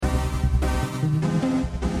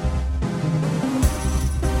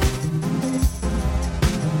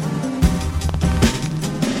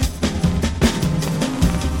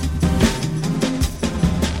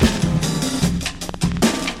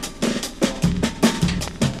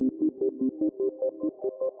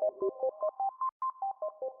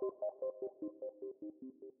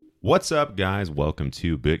What's up, guys? Welcome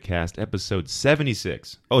to Bitcast episode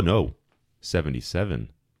 76. Oh, no,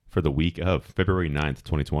 77 for the week of February 9th,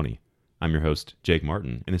 2020. I'm your host, Jake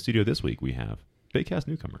Martin. In the studio this week, we have Bitcast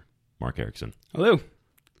newcomer, Mark Erickson. Hello.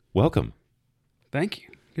 Welcome. Thank you.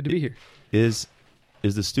 Good to be here. Is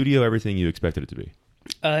the studio everything you expected it to be?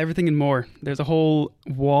 Everything and more. There's a whole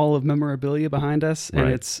wall of memorabilia behind us, and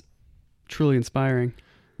Right. it's truly inspiring.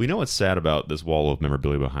 We know what's sad about this wall of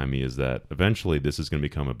memorabilia behind me is that eventually this is going to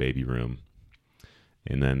become a baby room.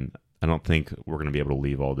 And then I don't think we're going to be able to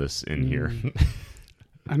leave all this in here.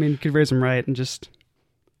 I mean, you could raise them right and just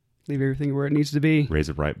leave everything where it needs to be. Raise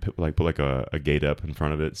it right, put like a gate up in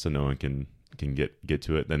front of it so no one can get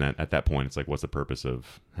to it. Then at that point, it's like, what's the purpose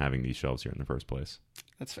of having these shelves here in the first place?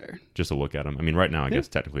 That's fair. Just to look at them. I mean, right now, I Yeah. guess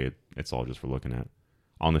technically it's all just for looking at.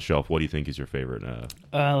 On the shelf, what do you think is your favorite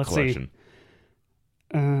Let's collection? see.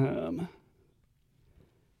 The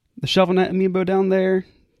Shovel Knight amiibo down there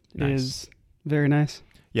is very nice.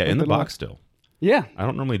 Yeah, in the box still. Yeah. I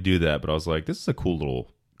don't normally do that, but I was like, this is a cool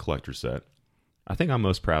little collector set. I think I'm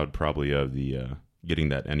most proud probably of the getting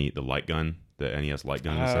the light gun, the NES light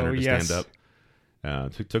gun in the center to stand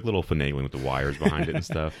up. Took a little finagling with the wires behind it and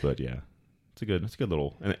stuff, but yeah, it's a good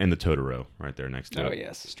little, and the Totoro right there next to it. Oh,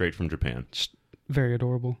 yes. Straight from Japan. Very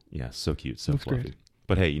adorable. Yeah, so cute, so Looks fluffy. great.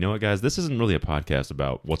 But hey, you know what, guys? This isn't really a podcast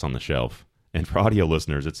about what's on the shelf. And for audio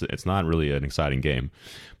listeners, it's not really an exciting game.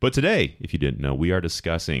 But today, if you didn't know, we are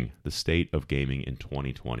discussing the state of gaming in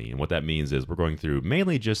 2020. And what that means is we're going through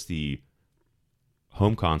mainly just the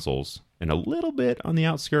home consoles and a little bit on the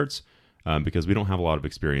outskirts because we don't have a lot of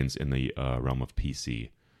experience in the realm of PC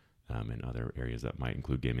and other areas that might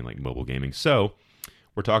include gaming like mobile gaming. So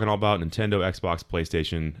we're talking all about Nintendo, Xbox,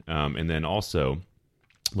 PlayStation, and then also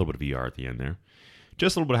a little bit of VR at the end there.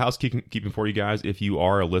 Just a little bit of housekeeping for you guys. If you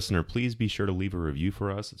are a listener, please be sure to leave a review for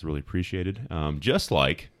us. It's really appreciated. Just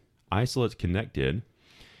like Isolate Connect did,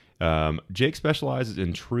 Jake specializes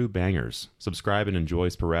in true bangers. Subscribe and enjoy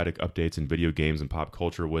sporadic updates in video games and pop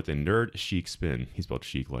culture with a nerd chic spin. He spelled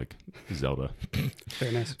chic like Zelda.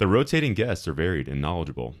 Very nice. The rotating guests are varied and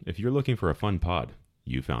knowledgeable. If you're looking for a fun pod,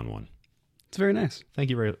 you found one. It's very nice. Thank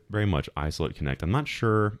you very, very much, Isolate Connect. I'm not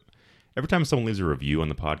sure... Every time someone leaves a review on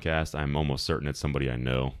the podcast, I'm almost certain it's somebody I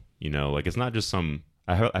know. You know, like it's not just some...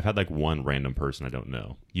 I've had like one random person I don't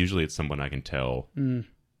know. Usually it's someone I can tell.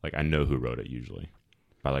 Like I know who wrote it usually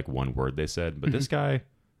by like one word they said. But this guy,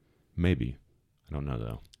 maybe. I don't know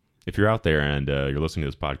though. If you're out there and you're listening to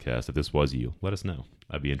this podcast, if this was you, let us know.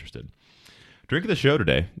 I'd be interested. Drink of the show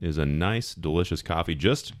today is a nice, delicious coffee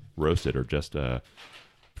just roasted or just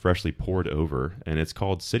freshly poured over. And it's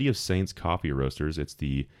called City of Saints Coffee Roasters. It's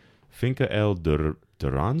the... Finca El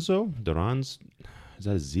Duranzo? Duranz? Is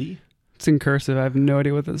that a Z? It's in cursive. I have no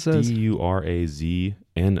idea what that says. Durazno.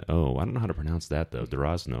 I don't know how to pronounce that, though.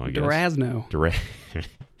 Durazno, I guess. Durazno.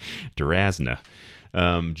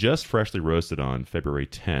 Durazno. Just freshly roasted on February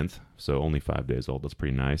 10th, so only 5 days old. That's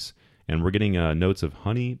pretty nice. And we're getting notes of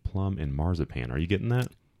honey, plum, and marzipan. Are you getting that?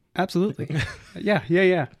 Absolutely. Yeah.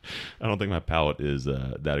 I don't think my palate is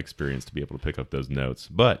that experienced to be able to pick up those notes,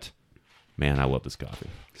 but... Man, I love this coffee.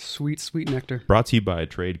 Sweet nectar. Brought to you by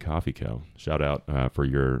Trade Coffee Co. Shout out for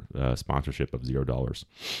your sponsorship of $0.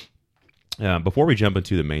 Before we jump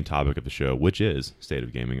into the main topic of the show, which is State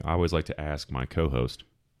of Gaming, I always like to ask my co-host,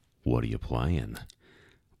 what are you playing?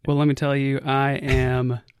 Well, let me tell you, I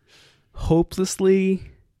am hopelessly,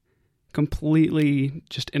 completely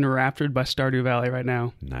just enraptured by Stardew Valley right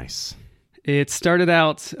now. Nice. It started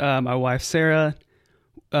out, my wife, Sarah...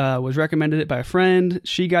 was recommended it by a friend.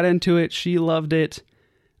 She got into it. She loved it.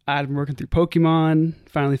 I'd been working through Pokemon,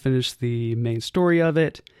 finally finished the main story of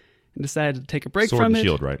it, and decided to take a break Sword from and it.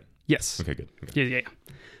 Shield, right? Yes. Okay, good. Okay.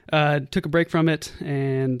 Yeah. Took a break from it,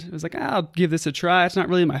 and I was like, I'll give this a try. It's not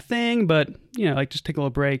really my thing, but, like just take a little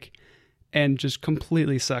break, and just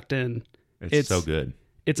completely sucked in. It's so good.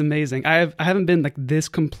 It's amazing. I haven't been like this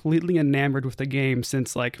completely enamored with the game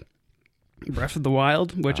since like Breath of the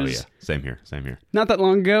Wild, which is same here. Not that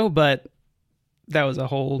long ago, but that was a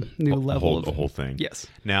whole new level of the whole thing. Yes.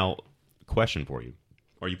 Now, question for you: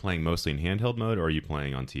 are you playing mostly in handheld mode, or are you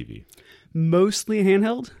playing on TV? Mostly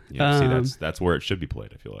handheld. Yeah, see, that's where it should be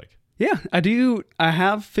played. I feel like. Yeah, I do. I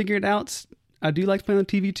have figured out. I do like playing on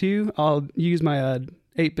TV too. I'll use my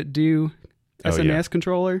 8-bit do SNES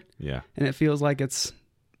controller. Yeah, and it feels like it's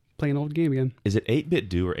playing an old game again. Is it 8-bit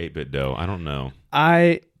do or 8-bit do? I don't know.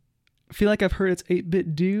 I feel like I've heard it's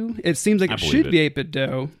 8-bit do. It seems like it should be 8-bit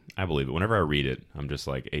do. I believe it. Whenever I read it, I'm just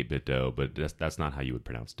like 8-bit do, but that's not how you would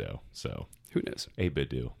pronounce do. So who knows? 8-bit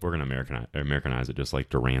do. We're gonna Americanize it just like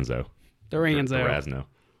Duranzo. Duranzo. Durazno.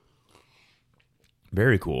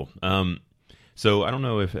 Very cool. So I don't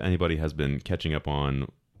know if anybody has been catching up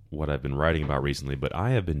on what I've been writing about recently, but I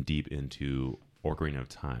have been deep into Ocarina of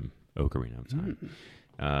Time. Because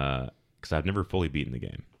I've never fully beaten the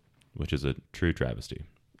game, which is a true travesty.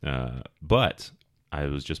 But I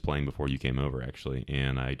was just playing before you came over, actually,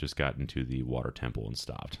 and I just got into the Water Temple and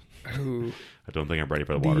stopped. Ooh, I don't think I'm ready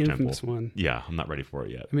for the Water Temple. One. Yeah, I'm not ready for it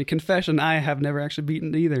yet. I mean, confession, I have never actually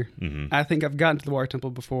beaten it either. Mm-hmm. I think I've gotten to the Water Temple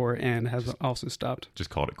before and have also stopped. Just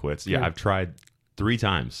called it quits. Yeah, Right. I've tried 3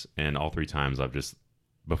 times, and all 3 times I've just,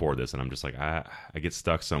 before this, and I'm just like, I get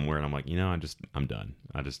stuck somewhere, and I'm like, I'm done.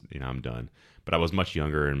 I'm done. But I was much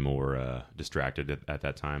younger and more distracted at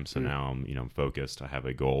that time, so now I'm focused. I have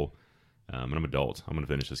a goal. And I'm adult. I'm going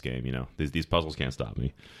to finish this game. These puzzles can't stop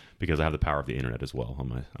me because I have the power of the internet as well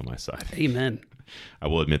on my side. Amen. I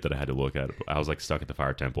will admit that I had to look at it. I was like stuck at the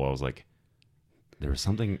fire temple. I was like, there was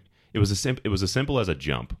something. It was as simple as a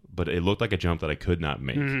jump, but it looked like a jump that I could not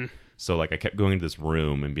make. Mm-hmm. So like I kept going into this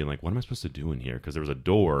room and being like, what am I supposed to do in here? Because there was a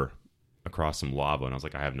door across some lava, and I was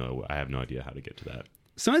like, I have no idea how to get to that.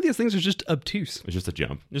 Some of these things are just obtuse. It's just a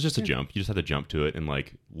jump. It's just a jump. You just have to jump to it, and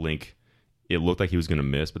like Link. It looked like he was going to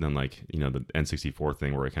miss, but then the N64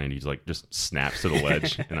 thing where it kind of just snaps to the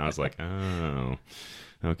ledge. And I was like, oh,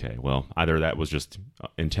 okay. Well, either that was just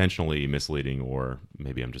intentionally misleading or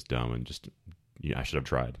maybe I'm just dumb and I should have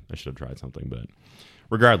tried. I should have tried something, but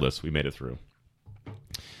regardless, we made it through.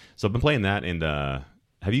 So I've been playing that. And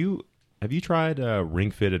have you tried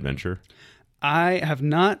Ring Fit Adventure? I have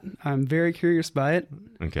not. I'm very curious by it.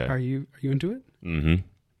 Okay. Are you into it? Mm-hmm.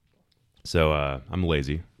 So I'm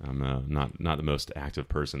lazy. I'm not the most active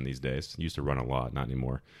person these days. Used to run a lot, not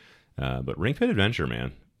anymore. But Ring Fit Adventure,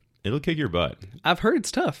 man, it'll kick your butt. I've heard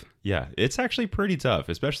it's tough. Yeah, it's actually pretty tough,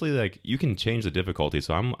 especially like you can change the difficulty.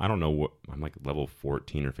 So I don't know what I'm like level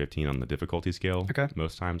 14 or 15 on the difficulty scale. Okay.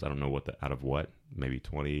 Most times I don't know out of what, maybe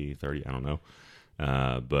 20, 30, I don't know.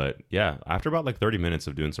 But yeah, after about like 30 minutes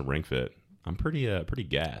of doing some Ring Fit, I'm pretty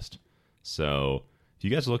gassed. So if you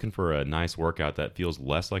guys are looking for a nice workout that feels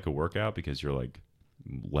less like a workout because you're like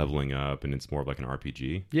leveling up and it's more of like an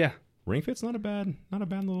RPG, yeah, Ring Fit's not a bad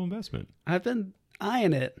little investment. I've been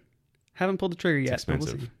eyeing it. Haven't pulled the trigger yet. It's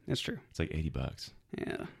expensive. But we'll see. It's true. It's like $80.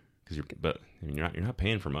 Yeah, because you're not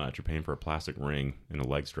paying for much. You're paying for a plastic ring and a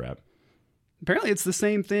leg strap. Apparently, it's the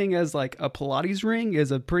same thing as like a Pilates ring is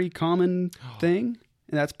a pretty common thing,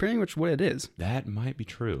 and that's pretty much what it is. That might be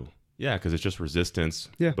true. Yeah, because it's just resistance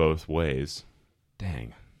both ways.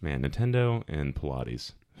 Dang, man, Nintendo and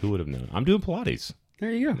Pilates. Who would have known? I'm doing Pilates.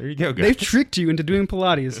 There you go. There you go, guys. They've tricked you into doing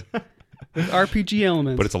Pilates with RPG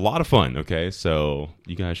elements. But it's a lot of fun, okay? So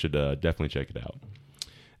you guys should definitely check it out.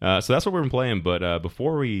 So that's what we've been playing. But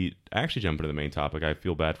before we actually jump into the main topic, I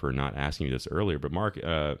feel bad for not asking you this earlier. But Mark,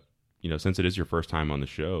 since it is your first time on the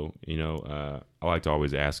show, I like to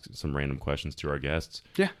always ask some random questions to our guests.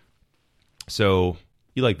 Yeah. So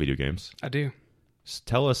you like video games? I do.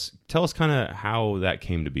 Tell us kind of how that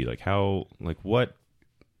came to be. What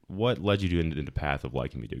led you into the path of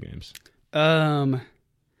liking video games?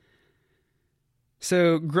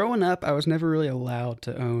 So growing up, I was never really allowed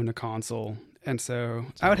to own a console, and so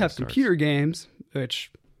I would have computer games,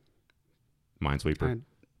 which Minesweeper.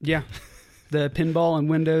 The pinball and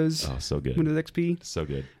Windows. Oh, so good. Windows XP. So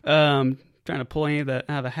good. Trying to pull any of that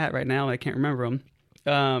out of a hat right now, and I can't remember them.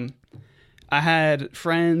 I had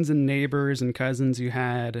friends and neighbors and cousins who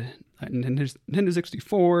had Nintendo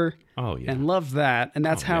 64. Oh, yeah. And loved that. And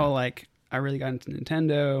that's how I really got into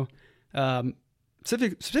Nintendo.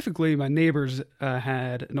 Specifically, my neighbors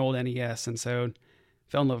had an old NES, and so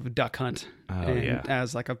fell in love with Duck Hunt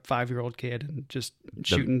as like a 5-year-old kid and just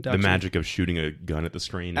shooting ducks. The magic of shooting a gun at the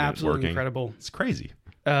screen and absolutely working. Incredible. It's crazy.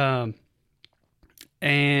 And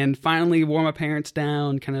finally wore my parents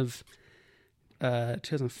down kind of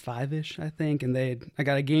 2005-ish, I think, and I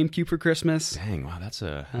got a GameCube for Christmas. Dang, wow, that's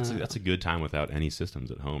a good time without any systems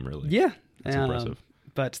at home, really. Yeah. That's impressive.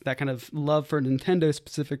 But that kind of love for Nintendo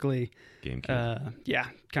specifically, GameCube.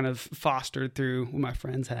 Kind of fostered through what my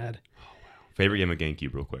friends had. Oh, wow. Favorite game of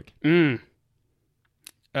GameCube, real quick?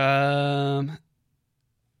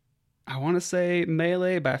 I want to say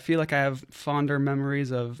Melee, but I feel like I have fonder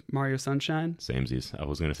memories of Mario Sunshine. Samesies. I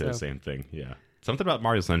was going to say the same thing. Yeah. Something about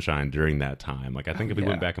Mario Sunshine during that time. Like, I think if we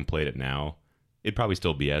went back and played it now, it'd probably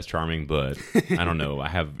still be as charming, but I don't know. I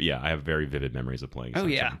have very vivid memories of playing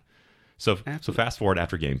Sunshine. Yeah. So fast forward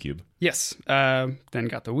after GameCube. Yes. Then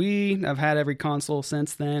got the Wii. I've had every console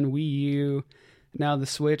since then. Wii U. Now the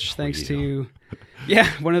Switch, thanks to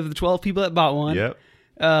one of the 12 people that bought one. Yep.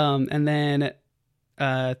 And then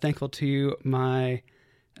thankful to my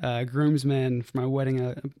groomsmen for my wedding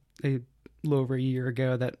a little over a year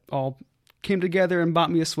ago that all came together and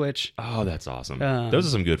bought me a Switch. Oh, that's awesome. Those are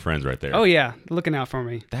some good friends right there. Oh yeah, looking out for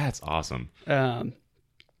me. That's awesome. And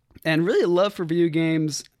really love for video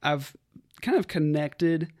games. I've kind of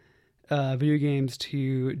connected video games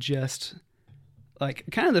to just like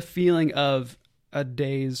kind of the feeling of a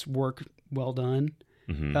day's work well done.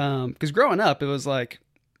 Because growing up, it was like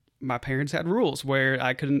my parents had rules where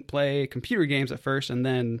I couldn't play computer games at first, and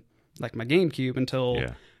then like my GameCube until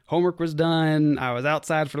homework was done. I was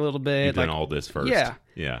outside for a little bit. You've done all this first.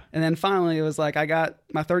 Yeah. And then finally it was like I got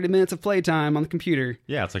my 30 minutes of playtime on the computer.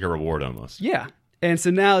 Yeah, it's like a reward almost. Yeah. And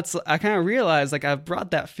so now I kind of realized like I've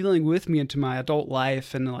brought that feeling with me into my adult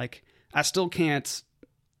life, and like I still can't,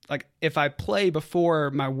 like if I play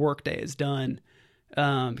before my work day is done,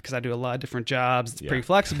 because I do a lot of different jobs, it's pretty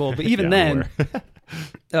flexible, but even then,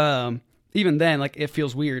 like it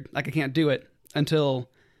feels weird. Like I can't do it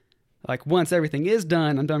until like once everything is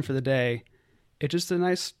done, I'm done for the day. It's just a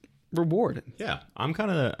nice reward. Yeah, I'm kind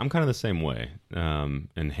of the same way.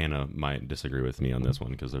 And Hannah might disagree with me on this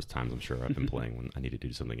one because there's times I'm sure I've been playing when I need to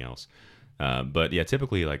do something else. But yeah,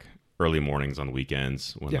 typically like early mornings on the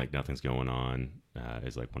weekends when like nothing's going on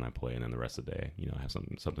is like when I play, and then the rest of the day, you know, I have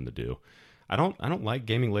something to do. I don't like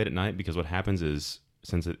gaming late at night because what happens is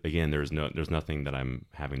there's nothing that I'm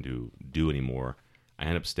having to do anymore. I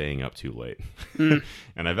end up staying up too late,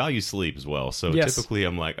 and I value sleep as well. So typically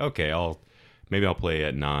I'm like, okay, I'll play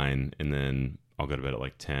at 9 and then I'll go to bed at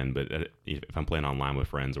like 10. But if I'm playing online with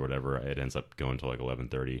friends or whatever, it ends up going to like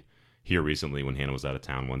 11:30. Here recently, when Hannah was out of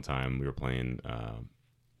town one time, we were playing.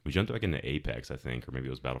 We jumped back into Apex, I think, or maybe it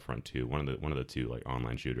was Battlefront 2, one of the two like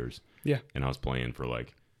online shooters. Yeah. And I was playing for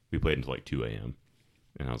like we played until like 2 a.m.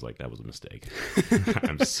 And I was like, that was a mistake.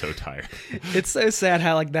 I'm so tired. It's so sad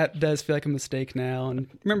how like that does feel like a mistake now. And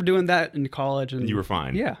I remember doing that in college, and you were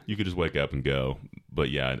fine. Yeah, you could just wake up and go. But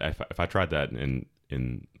yeah, if I tried that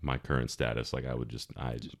in my current status, like I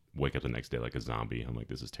just wake up the next day like a zombie. I'm like,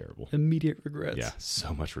 this is terrible. Immediate regrets. Yeah,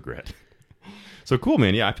 so much regret. So cool,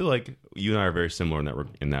 man. Yeah, I feel like you and I are very similar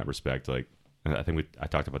in that respect. Like, I think I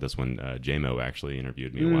talked about this when JMO actually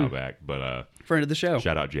interviewed me a while back. But friend of the show.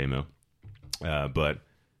 Shout out JMO. But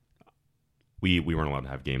we weren't allowed to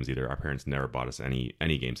have games either. Our parents never bought us any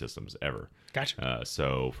game systems ever. Gotcha.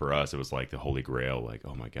 So for us, it was like the holy grail. Like,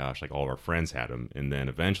 oh my gosh, like all of our friends had them. And then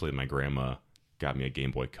eventually my grandma got me a Game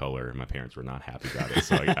Boy Color, and my parents were not happy about it.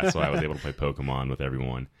 So I was able to play Pokemon with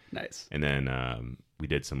everyone. Nice. And then we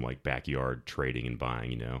did some like backyard trading and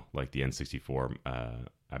buying, you know, like the N64.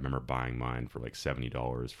 I remember buying mine for like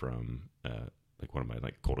 $70 from like one of my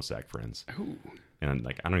like cul-de-sac friends. Ooh. And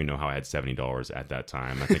like I don't even know how I had $70 at that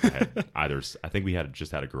time. I think I had we had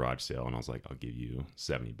just had a garage sale, and I was like, I'll give you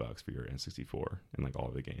 $70 for your N64 and like all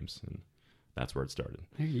of the games, and that's where it started.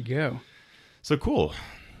 There you go. So cool.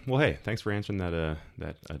 Well, hey, thanks for answering that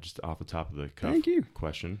just off the top of the cuff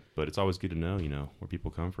question. But it's always good to know, you know, where people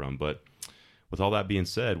come from. But with all that being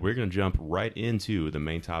said, we're going to jump right into the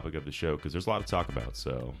main topic of the show because there's a lot to talk about.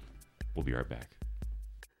 So we'll be right back.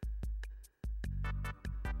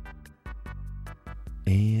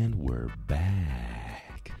 And we're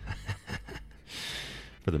back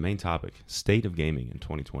for the main topic, state of gaming in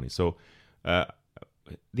 2020. So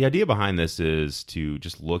the idea behind this is to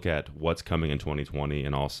just look at what's coming in 2020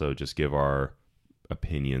 and also just give our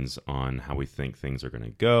opinions on how we think things are going to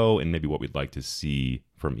go and maybe what we'd like to see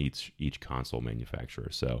from each console manufacturer.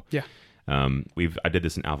 So yeah, I did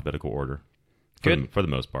this in alphabetical order for the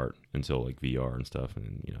most part until like VR and stuff,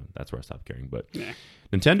 and you know that's where I stopped caring. But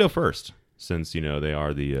Nintendo first, since you know they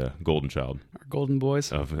are the golden child, our golden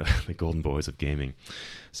boys of the golden boys of gaming.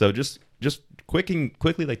 So just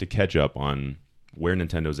quickly like to catch up on where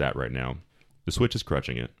Nintendo's at right now. The Switch is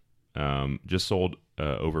crushing it. Just sold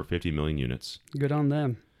over 50 million units. Good on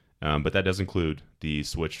them. But that does include the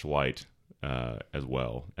Switch Lite as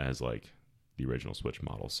well as like the original Switch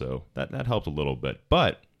model. So that helped a little bit.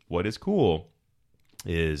 But what is cool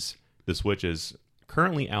is the Switch is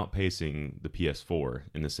currently outpacing the PS4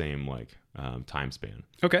 in the same like time span.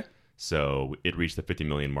 Okay. So it reached the 50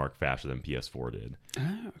 million mark faster than PS4 did.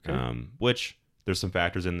 Ah, okay. Which there's some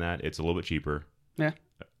factors in that. It's a little bit cheaper. Yeah.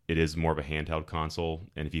 It is more of a handheld console,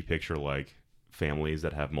 and if you picture like families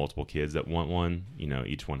that have multiple kids that want one, you know,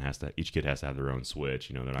 each kid has to have their own Switch.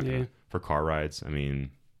 You know, they're not gonna for car rides. I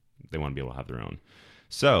mean, they want to be able to have their own.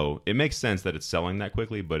 So it makes sense that it's selling that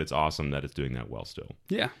quickly, but it's awesome that it's doing that well still.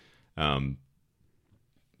 Yeah.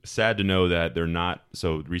 Sad to know that they're not.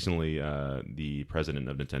 So recently, the president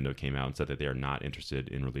of Nintendo came out and said that they are not interested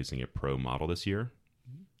in releasing a Pro model this year.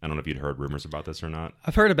 I don't know if you'd heard rumors about this or not.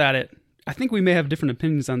 I've heard about it. I think we may have different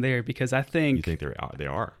opinions on there because I think... You think they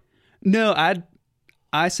are? No,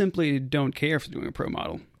 I simply don't care for doing a Pro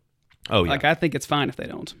model. Oh, yeah. Like, I think it's fine if they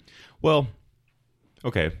don't. Well,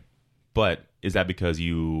 okay. But is that because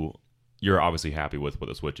you're obviously happy with what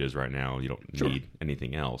the Switch is right now? You don't need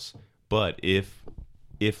anything else. But if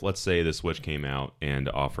let's say the Switch came out and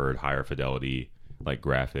offered higher fidelity, like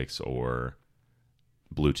graphics or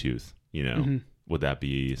Bluetooth, would that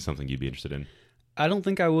be something you'd be interested in? I don't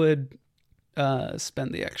think I would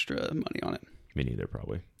spend the extra money on it. Me neither,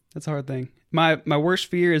 probably. That's a hard thing. My worst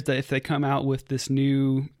fear is that if they come out with this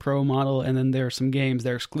new Pro model and then there are some games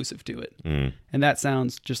that are exclusive to it. And that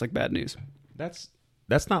sounds just like bad news. That's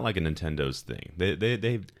not like a Nintendo's thing.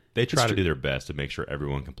 They try to do their best to make sure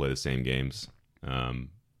everyone can play the same games.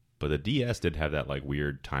 But the DS did have that like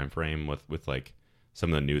weird time frame with like some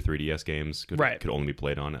of the new 3DS games could only be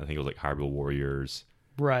played on. I think it was like Hyrule Warriors.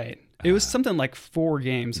 Right. It was something like 4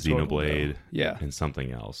 games. Xenoblade. Yeah. And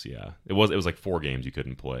something else. Yeah. It was like 4 games you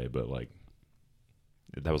couldn't play, but like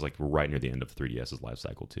that was like right near the end of 3DS's life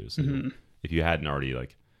cycle too. So if you hadn't already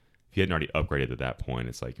upgraded at that point,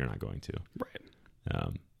 it's like you're not going to. Right.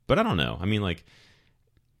 But I don't know. I mean, like,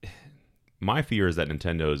 my fear is that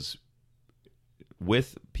Nintendo's,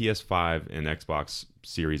 with PS5 and Xbox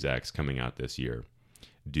Series X coming out this year,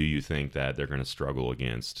 do you think that they're going to struggle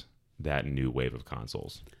against that new wave of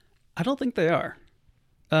consoles? I don't think they are.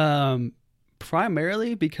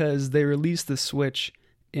 Primarily because they released the Switch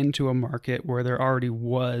into a market where there already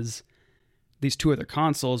was these 2 other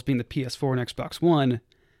consoles, being the PS4 and Xbox One,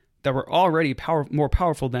 that were already more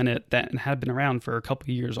powerful than it, that had been around for a couple of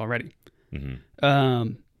years already.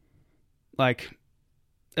 Like,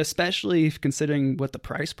 especially considering what the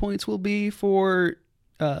price points will be for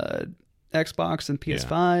Xbox and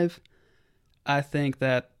PS5, I think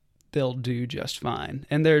that they'll do just fine.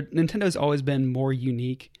 And Nintendo's always been more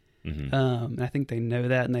unique. And I think they know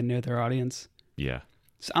that, and they know their audience. Yeah.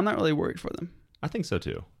 So I'm not really worried for them. I think so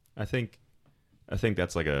too. I think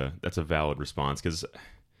that's a valid response, because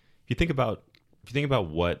if you think about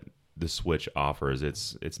what the Switch offers,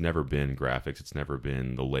 it's never been graphics. It's never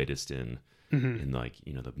been the latest in like,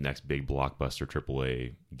 the next big blockbuster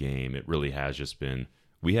AAA game. It really has just been,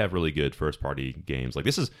 we have really good first party games. Like,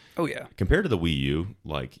 this is, compared to the Wii U,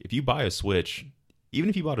 like, if you buy a Switch, even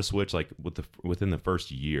if you bought a Switch like within the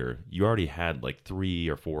first year, you already had like 3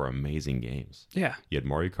 or 4 amazing games. Yeah. You had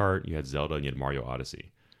Mario Kart, you had Zelda, and you had Mario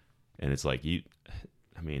Odyssey. And it's like, you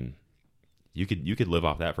could live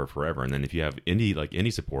off that for forever. And then if you have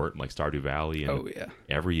indie support like Stardew Valley and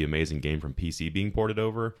every amazing game from PC being ported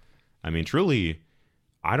over, I mean, truly,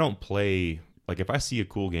 I don't play, like, if I see a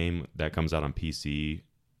cool game that comes out on PC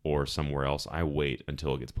or somewhere else, I wait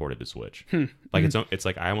until it gets ported to Switch. Like, it's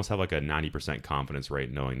like I almost have like a 90% confidence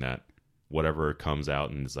rate knowing that whatever comes out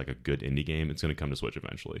and is like a good indie game, it's going to come to Switch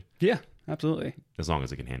eventually. Yeah, absolutely. As long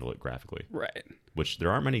as it can handle it graphically. Right. Which there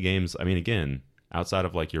aren't many games. I mean, again, outside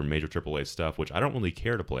of like your major AAA stuff, which I don't really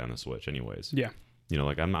care to play on the Switch anyways. Yeah.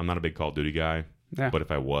 Like, I'm not a big Call of Duty guy, but if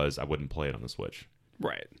I was, I wouldn't play it on the Switch.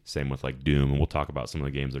 Right. Same with like Doom, and we'll talk about some of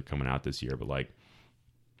the games that are coming out this year. But like,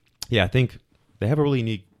 I think they have a really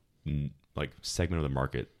unique like segment of the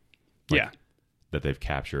market. That they've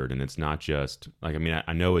captured, and it's not just like, I mean,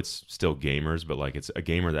 I know it's still gamers, but like, it's a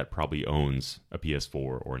gamer that probably owns a PS4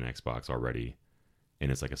 or an Xbox already,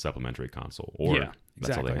 and it's like a supplementary console, or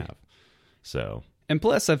that's all they have. So, and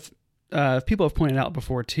plus, people have pointed out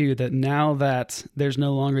before too that now that there's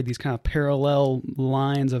no longer these kind of parallel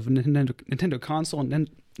lines of Nintendo console and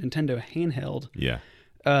Nintendo handheld,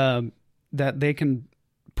 that they can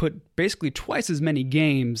put basically twice as many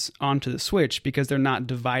games onto the Switch because they're not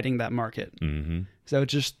dividing that market. So it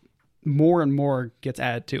just more and more gets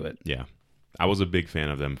added to it. Yeah, I was a big fan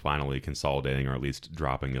of them finally consolidating, or at least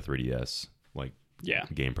dropping the 3DS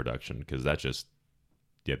game production, because that just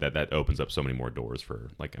that opens up so many more doors for,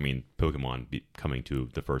 like, I mean, Pokemon coming to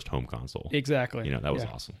the first home console. Exactly. That was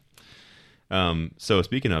awesome. So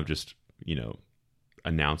speaking of just,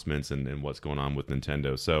 announcements and what's going on with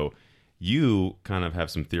Nintendo. So you kind of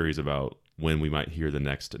have some theories about when we might hear the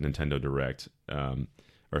next Nintendo Direct,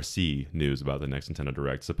 or see news about the next Nintendo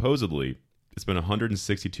Direct. Supposedly, it's been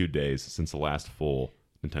 162 days since the last full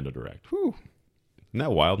Nintendo Direct. Whew. Isn't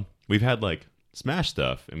that wild? We've had like Smash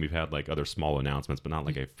stuff, and we've had like other small announcements, but not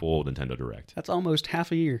like a full Nintendo Direct. That's almost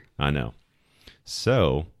half a year. I know.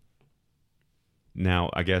 So now,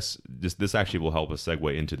 I guess this actually will help us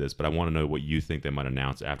segue into this, but I want to know what you think they might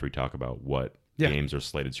announce after we talk about what games are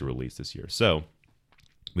slated to release this year. So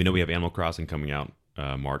we know we have Animal Crossing coming out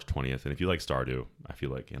March 20th, and if you like Stardew, I feel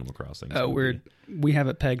like Animal Crossing. We have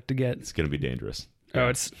it pegged to get. It's going to be dangerous. Oh,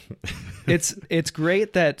 it's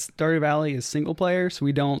great that Stardew Valley is single player, so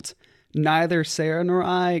neither Sarah nor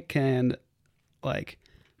I can like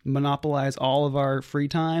monopolize all of our free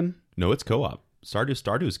time No, it's co-op.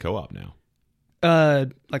 Stardew is co-op now.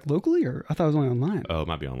 Like locally, or I thought it was only online. Oh, it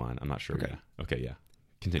might be online. I'm not sure. Okay. Yeah. Okay, yeah.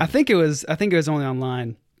 Continue. I think it was only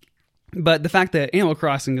online. But the fact that Animal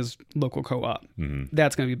Crossing is local co-op,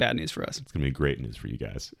 that's going to be bad news for us. It's going to be great news for you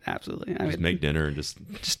guys. Absolutely. Just make dinner and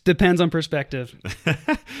just depends on perspective.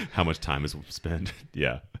 how much time is spent.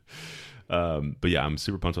 Yeah. But yeah, I'm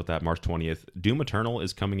super pumped with that. March 20th. Doom Eternal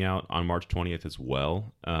is coming out on March 20th as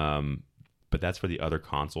well. But that's for the other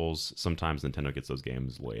consoles. Sometimes Nintendo gets those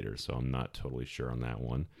games later, so I'm not totally sure on that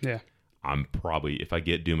one. Yeah. I'm probably, if I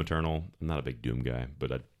get Doom Eternal, I'm not a big Doom guy,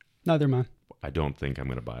 but Neither am I. I don't think I'm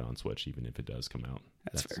going to buy it on Switch, even if it does come out.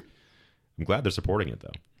 That's fair. I'm glad they're supporting it,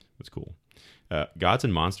 though. That's cool. Gods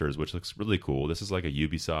and Monsters, which looks really cool. This is like a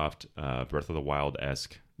Ubisoft Breath of the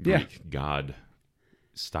Wild-esque Greek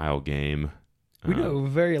god-style game. We know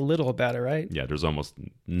very little about it, right? Yeah, there's almost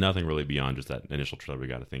nothing really beyond just that initial trailer we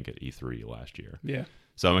got to think at E3 last year. Yeah.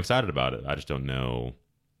 So I'm excited about it. I just don't know,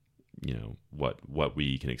 what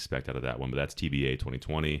we can expect out of that one. But that's TBA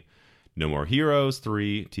 2020. No More Heroes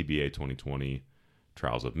 3, TBA 2020.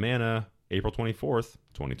 Trials of Mana, April 24th,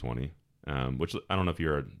 2020. Which I don't know if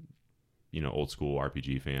you're a old school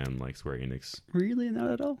RPG fan like Square Enix. Really? Not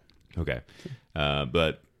at all? Okay.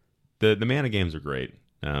 But the Mana games are great.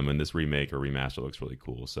 And this remake or remaster looks really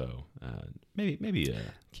cool. So maybe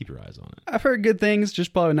keep your eyes on it. I've heard good things,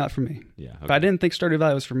 just probably not for me. Yeah. Okay. But I didn't think Stardew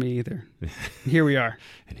Valley was for me either. Here we are.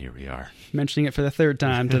 And here we are. Mentioning it for the third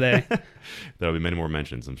time today. There'll be many more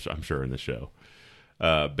mentions, I'm sure, in this show.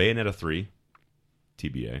 Bayonetta 3,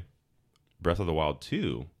 TBA. Breath of the Wild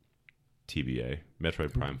 2, TBA.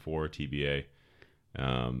 Metroid Prime 4, TBA.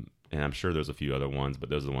 And I'm sure there's a few other ones, but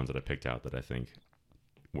those are the ones that I picked out that I think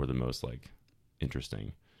were the most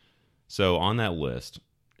interesting. So on that list,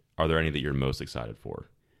 are there any that you're most excited for?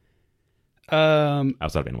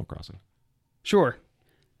 Outside of Animal Crossing. Sure.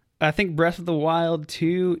 I think Breath of the Wild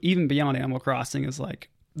 2, even beyond Animal Crossing, is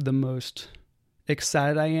the most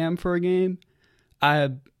excited I am for a game. I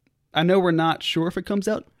know we're not sure if it comes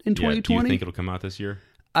out in 2020. Do you think it'll come out this year?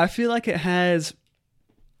 I feel like it has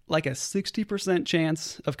a 60%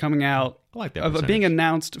 chance of coming out, I like that of being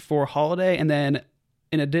announced for holiday, and then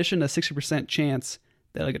in addition, a 60% chance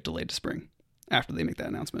that it'll get delayed to spring after they make that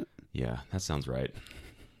announcement. Yeah, that sounds right.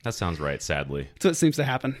 Sadly. So it seems to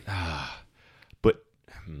happen. But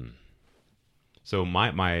so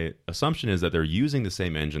my assumption is that they're using the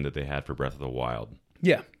same engine that they had for Breath of the Wild.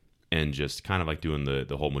 Yeah. And just kind of doing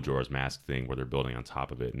the whole Majora's Mask thing where they're building on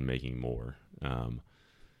top of it and making more.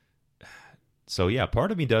 So yeah,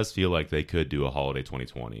 part of me does feel like they could do a holiday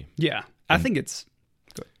 2020. Yeah, I think it's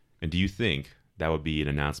good. And do you think that would be an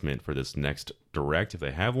announcement for this next Direct if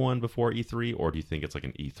they have one before E3? Or do you think it's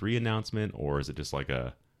an E3 announcement? Or is it just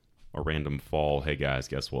a random fall, hey guys,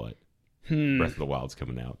 guess what? Breath of the Wild's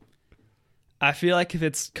coming out. I feel like if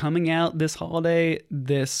it's coming out this holiday,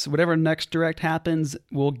 whatever next Direct happens,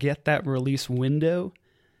 we'll get that release window.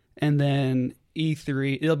 And then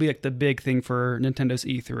E3, it'll be the big thing for Nintendo's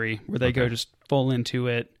E3, where they go just full into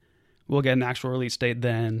it. We'll get an actual release date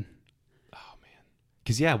then. Oh, man.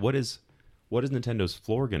 Because, yeah, what is Nintendo's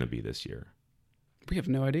floor going to be this year? We have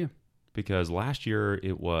no idea. Because last year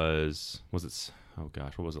it was it, oh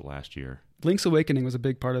gosh, what was it last year? Link's Awakening was a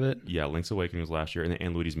big part of it. Yeah, Link's Awakening was last year,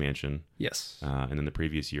 and Luigi's Mansion. Yes. And then the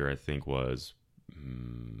previous year, I think, was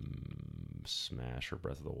Smash or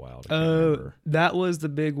Breath of the Wild. I can't remember. That was the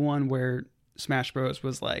big one where Smash Bros.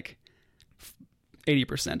 Was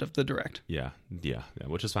 80% of the Direct. Yeah,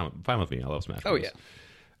 which is fine with me. I love Smash Bros. Oh, yeah.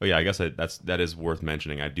 Oh, yeah, I guess that is worth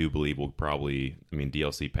mentioning. I do believe we'll probably,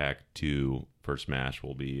 DLC Pack 2 for Smash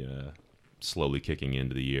will be slowly kicking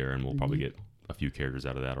into the year, and we'll probably get a few characters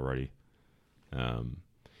out of that already.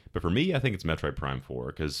 But for me, I think it's Metroid Prime 4,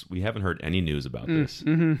 because we haven't heard any news about this.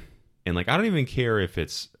 Mm-hmm. And I don't even care if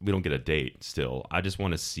we don't get a date still. I just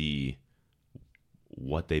want to see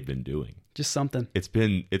what they've been doing. Just something. It's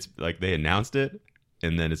they announced it,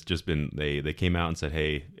 and then it's just been, they came out and said,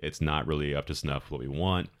 hey, it's not really up to snuff what we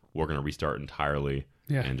want. We're going to restart entirely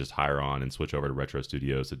and just hire on and switch over to Retro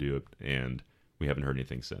Studios to do it. And we haven't heard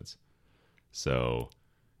anything since. So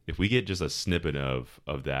if we get just a snippet of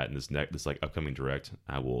that in this upcoming Direct,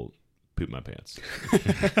 I will poop my pants.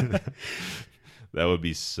 That would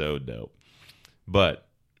be so dope. But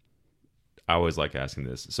I always like asking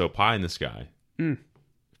this. So pie in the sky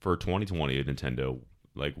for 2020 at Nintendo,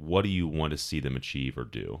 what do you want to see them achieve or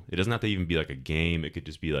do? It doesn't have to even be a game. It could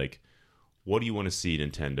just be what do you want to see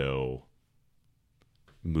Nintendo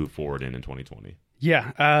move forward in 2020?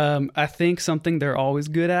 Yeah, I think something they're always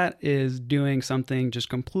good at is doing something just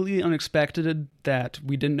completely unexpected that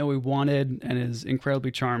we didn't know we wanted and is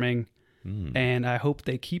incredibly charming. and I hope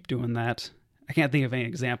they keep doing that. I can't think of any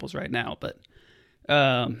examples right now, but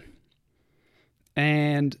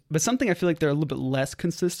something I feel like they're a little bit less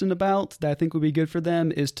consistent about that I think would be good for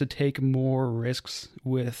them is to take more risks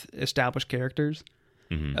with established characters.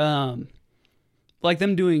 Like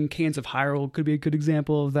them doing Cans of Hyrule could be a good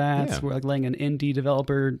example of that. Yeah. Where like letting an indie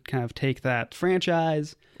developer kind of take that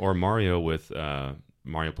franchise. Or Mario with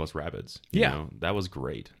Mario plus Rabbids. You Yeah. know, that was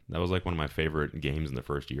great. That was like one of my favorite games in the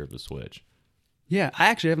first year of the Switch. Yeah, I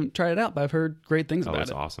actually haven't tried it out, but I've heard great things about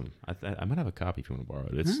It's it. awesome. I might have a copy if you want to borrow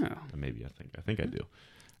it. It's maybe I think I do.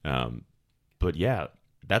 But yeah,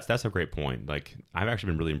 that's a great point. Like I've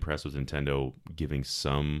actually been really impressed with Nintendo giving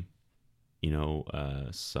some,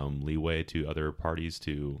 some leeway to other parties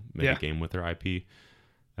to make a game with their IP.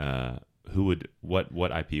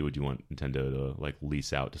 What IP would you want Nintendo to like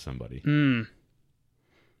lease out to somebody?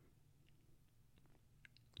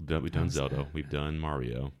 We've done Zelda. We've done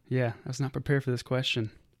Mario. Yeah, I was not prepared for this question.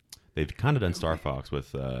 They've kind of done Star Fox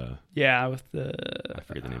with. With the. I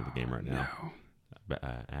forget the name of the game right now.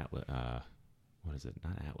 Atlas. What is it?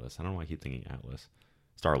 Not Atlas. I don't know why I keep thinking Atlas.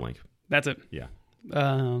 Starlink. That's it. Yeah.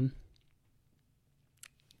 I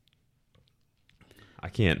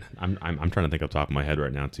can't. I'm trying to think off the top of my head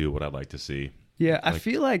right now too. What I'd like to see. Yeah, I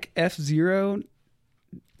feel like F-Zero,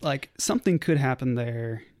 like something could happen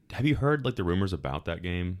there. Have you heard like the rumors about that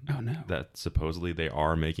game? Oh no. That supposedly they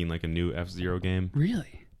are making like a new F-Zero game.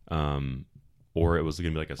 Really? Or it was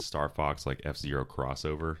going to be like a Star Fox like F-Zero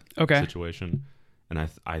crossover situation. And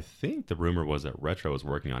I think the rumor was that Retro was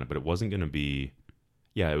working on it, but it wasn't going to be.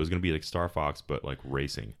 Yeah, it was going to be like Star Fox, but like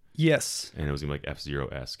racing. Yes. And it was going to be like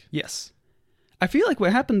F-Zero-esque. Yes. I feel like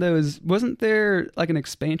what happened though is wasn't there like an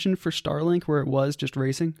expansion for Starlink where it was just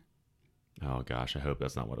racing? Oh gosh, I hope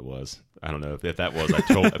that's not what it was. I don't know if that was.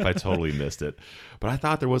 If I totally missed it, but I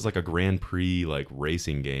thought there was like a Grand Prix like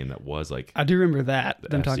racing game that was like. I do remember that.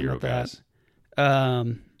 Them talking about guys.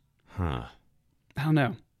 that. I don't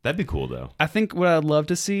know. That'd be cool though. I think what I'd love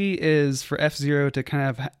to see is for F-Zero to kind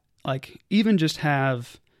of like even just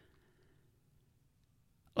have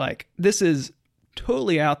like this is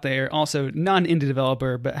totally out there. Also, non-indie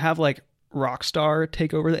developer, but have like Rockstar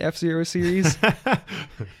take over the F-Zero series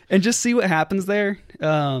and just see what happens there.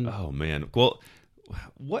 Oh man, well,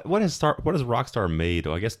 what has Rockstar made?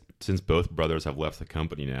 Well, I guess since both brothers have left the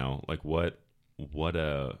company now, like what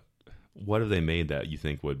have they made that you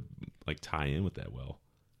think would like tie in with that well?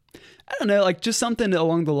 I don't know, like just something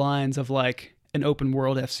along the lines of like an open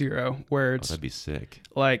world F-Zero where it's that'd be sick.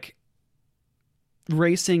 Like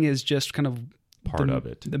racing is just kind of part of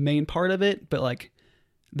it, the main part of it, but like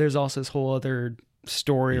there's also this whole other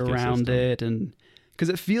story around it, and because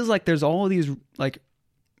it feels like there's all of these like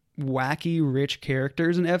wacky rich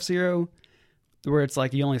characters in F-Zero where it's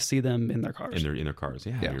like you only see them in their cars. In their cars.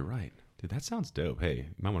 Yeah, you're right. Dude, that sounds dope. Hey, you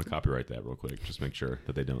might want to copyright that real quick. Just make sure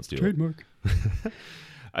that they don't steal Trademark. it.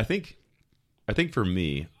 I think for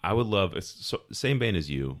me, I would love same vein as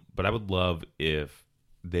you, but I would love if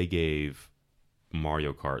they gave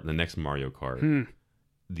Mario Kart, the next Mario Kart,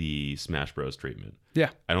 the Smash Bros treatment.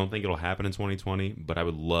 Yeah. I don't think it'll happen in 2020, but I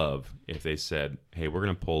would love if they said, "Hey, we're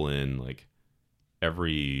going to pull in like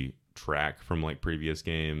every track from like previous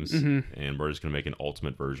games and we're just going to make an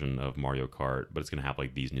ultimate version of Mario Kart, but it's going to have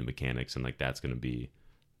like these new mechanics and like that's going to be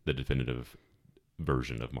the definitive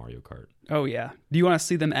version of Mario Kart." Oh yeah. Do you want to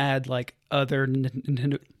see them add like other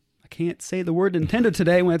Nintendo? I can't say the word Nintendo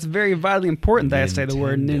today when it's very vitally important that I say the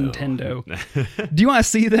word Nintendo. Do you want to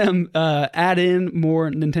see them add in more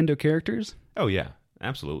Nintendo characters? Oh yeah,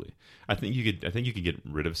 absolutely. I think you could get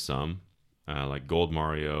rid of some, like Gold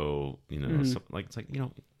Mario. Some, like it's like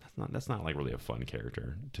that's not like really a fun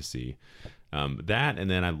character to see. That, and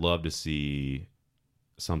then I'd love to see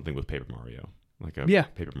something with Paper Mario, like a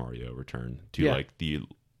Paper Mario return to like the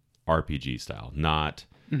RPG style, not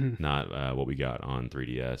what we got on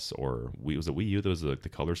 3DS or was it Wii U? That was like the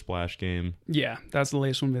Color Splash game. Yeah, that's the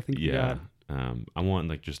latest one I think we got. I want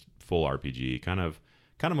like just full RPG, kind of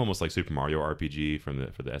almost like Super Mario RPG for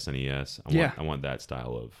the SNES. I want that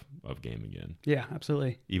style of game again. Yeah,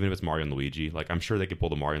 absolutely. Even if it's Mario and Luigi, like I'm sure they could pull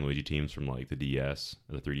the Mario and Luigi teams from like the DS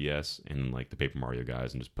or the 3DS and like the Paper Mario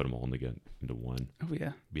guys and just put them all into one. Oh yeah,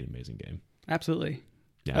 it'd be an amazing game. Absolutely.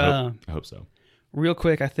 Yeah, I hope so. Real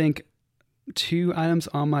quick, I think 2 items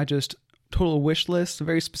on my just total wish list.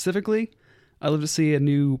 Very specifically, I'd love to see a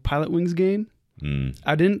new Pilot Wings game.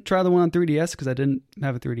 I didn't try the one on 3DS because I didn't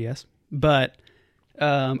have a 3DS, but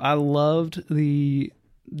I loved the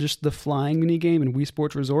flying mini game in Wii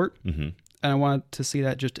Sports Resort, and I wanted to see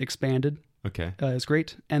that just expanded. Okay, it's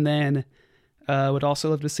great. And then would also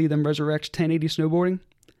love to see them resurrect 1080 snowboarding.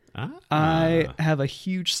 I have a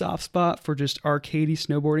huge soft spot for just arcadey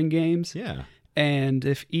snowboarding games. Yeah. And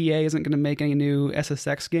if EA isn't going to make any new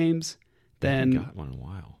SSX games, then I haven't got one in a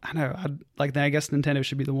while. I know. Then I guess Nintendo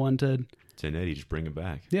should be the one to 1080, just bring it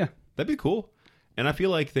back. Yeah. That'd be cool. And I feel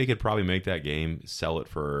like they could probably make that game, sell it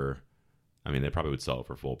for, I mean, they probably would sell it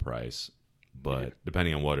for full price. But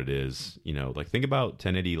depending on what it is, you know, like think about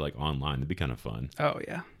 1080 like online. That'd be kind of fun. Oh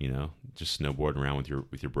yeah. You know, just snowboarding around with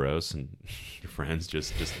your bros and your friends,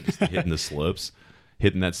 just hitting the slopes,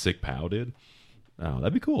 hitting that sick pow, dude. Oh,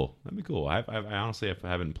 that'd be cool. That'd be cool. I honestly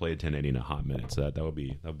haven't played 1080 in a hot minute, so that would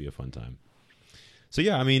be a fun time. So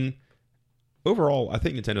yeah, I mean, overall, I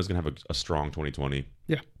think Nintendo's gonna have a strong 2020.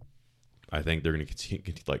 Yeah. I think they're gonna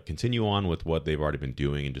continue on with what they've already been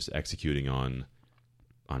doing and just executing on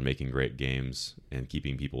making great games and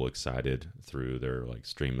keeping people excited through their like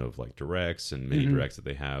stream of like directs and mini directs that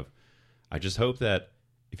they have. I just hope that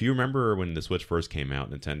if you remember when the Switch first came out,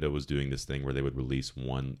 Nintendo was doing this thing where they would release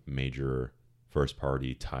one major first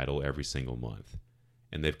party title every single month.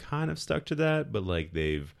 And they've kind of stuck to that, but like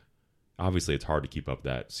obviously it's hard to keep up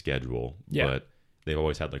that schedule, but they've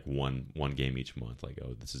always had like one game each month. Like,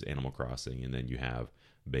 oh, this is Animal Crossing, and then you have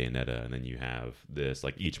Bayonetta, and then you have this.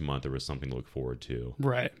 Like each month there was something to look forward to.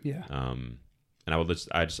 Right. Yeah. And I want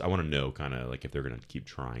to know kind of like if they're going to keep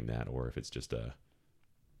trying that, or if it's just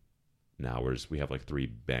we have like 3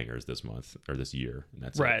 bangers this month or this year, and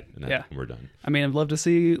that's right. It, and we're done. I mean, I'd love to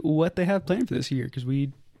see what they have planned for this year because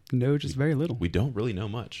we know just very little. We don't really know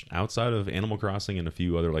much outside of Animal Crossing and a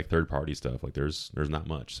few other like third party stuff. Like there's not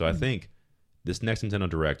much. So I think this next Nintendo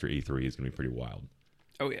Direct or E3 is going to be pretty wild.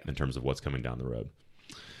 Oh yeah. In terms of what's coming down the road.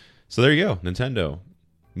 So there you go, Nintendo.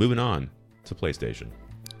 Moving on to PlayStation.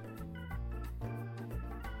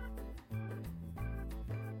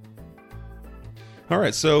 All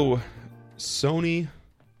right, so Sony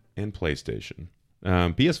and PlayStation.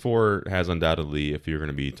 PS4 has undoubtedly, if you're going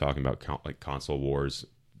to be talking about console wars,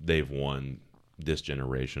 they've won this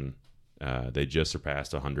generation. They just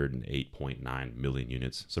surpassed 108.9 million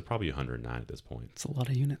units, so probably 109 at this point. It's a lot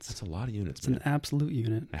of units. That's a lot of units. It's an absolute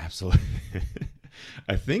unit. Absolutely.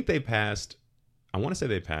 I think they passed. I want to say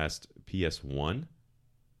they passed PS1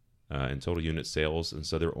 in total unit sales, and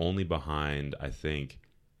so they're only behind, I think,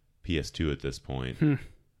 PS2 at this point,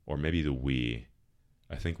 or maybe the Wii.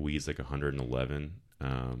 I think Wii is like 111,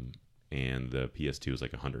 and the PS2 is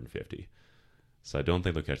like 150. So I don't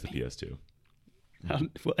think they'll catch the PS2.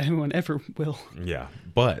 Well, anyone ever will. Yeah,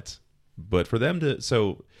 but for them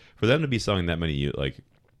to be selling that many like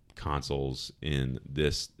consoles in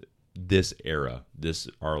this era,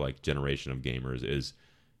 our like generation of gamers, is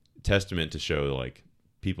testament to show like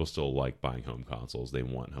people still like buying home consoles. They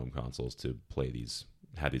want home consoles to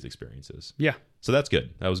have these experiences. Yeah. So that's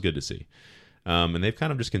good. That was good to see. And they've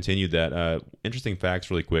kind of just continued that. Interesting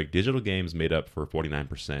facts really quick. Digital games made up for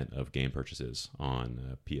 49% of game purchases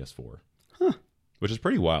on PS4. Huh. Which is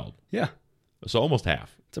pretty wild. Yeah. So almost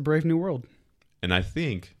half. It's a brave new world. And I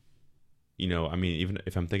think, I mean, even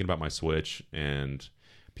if I'm thinking about my Switch and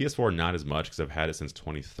PS4, not as much because I've had it since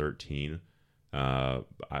 2013. And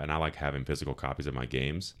I like having physical copies of my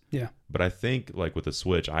games. Yeah. But I think like with the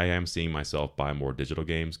Switch, I am seeing myself buy more digital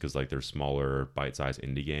games because like they're smaller, bite-sized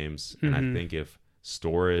indie games. And I think if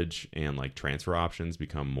storage and like transfer options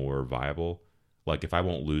become more viable, like if I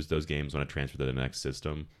won't lose those games when I transfer to the next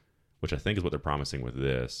system, which I think is what they're promising with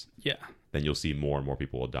this, then you'll see more and more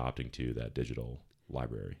people adopting to that digital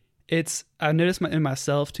library. I've noticed in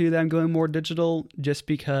myself too that I'm going more digital just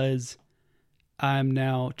because I'm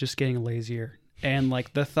now just getting lazier. And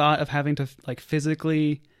like the thought of having to like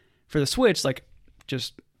physically, for the Switch, like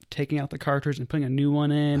just taking out the cartridge and putting a new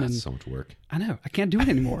one in. That's and so much work. I know. I can't do it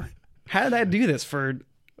anymore. How did I do this for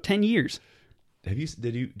 10 years? Did you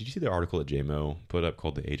see the article that JMO put up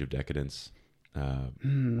called The Age of Decadence?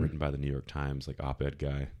 Written by the New York Times, like op-ed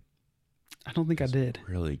guy. I don't think I did.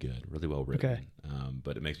 Really good, really well written. Okay.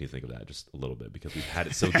 But it makes me think of that just a little bit because we've had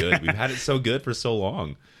it so good. We've had it so good for so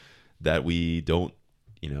long that we don't,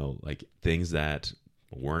 like things that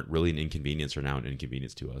weren't really an inconvenience are now an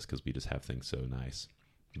inconvenience to us because we just have things so nice.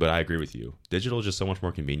 But I agree with you. Digital is just so much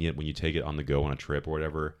more convenient when you take it on the go on a trip or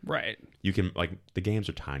whatever. Right. You can, like, the games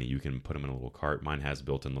are tiny. You can put them in a little cart. Mine has a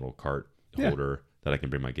built-in little cart holder that I can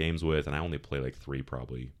bring my games with, and I only play like 3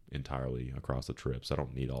 probably entirely across the trip, so I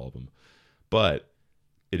don't need all of them. But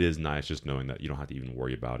it is nice just knowing that you don't have to even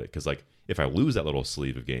worry about it. Because, like, if I lose that little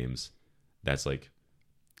sleeve of games, that's like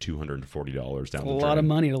 $240 down the drain. A lot of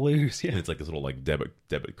money to lose. Yeah. And it's like this little like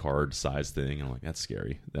debit card size thing. And I'm like, that's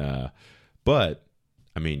scary. But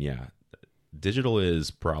I mean, yeah, digital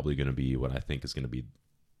is probably going to be what I think is going to be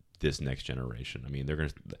this next generation. I mean,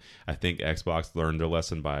 I think Xbox learned their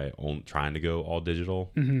lesson by trying to go all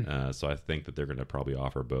digital. So I think that they're going to probably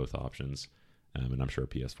offer both options. And I'm sure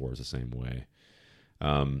PS4 is the same way.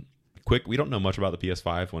 We don't know much about the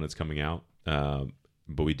PS5 when it's coming out.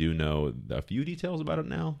 But we do know a few details about it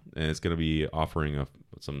now, and it's going to be offering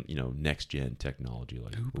some next gen technology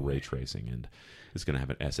like ray tracing, and it's going to have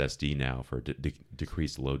an SSD now for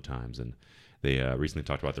decreased load times. And they recently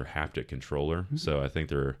talked about their haptic controller, so I think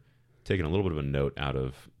they're taking a little bit of a note out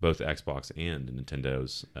of both Xbox and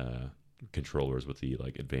Nintendo's controllers with the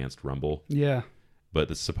like advanced rumble. Yeah,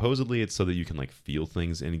 but supposedly it's so that you can like feel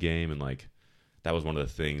things in game, and like that was one of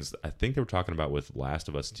the things I think they were talking about with Last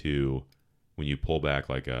of Us 2. When you pull back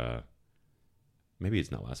like maybe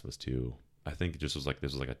it's not Last of Us 2. I think it just was like,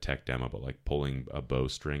 this was like a tech demo, but like pulling a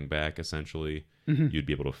bowstring back essentially, you'd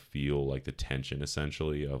be able to feel like the tension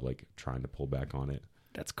essentially of like trying to pull back on it.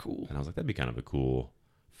 That's cool. And I was like, that'd be kind of a cool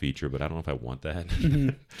feature, but I don't know if I want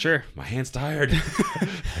that. Sure. My hand's tired.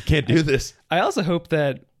 I can't do this. I also hope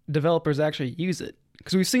that developers actually use it.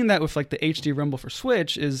 Because we've seen that with like the HD Rumble for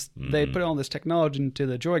Switch, is they put all this technology into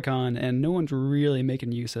the Joy-Con and no one's really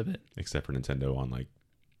making use of it. Except for Nintendo on like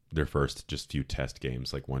their first just few test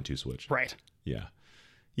games, like 1-2 Switch. Right.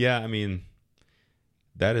 Yeah. I mean,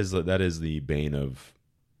 that is the bane of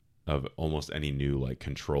almost any new like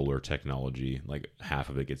controller technology. Like half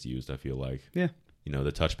of it gets used, I feel like. Yeah.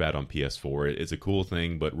 The touchpad on PS4, it's a cool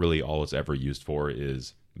thing, but really all it's ever used for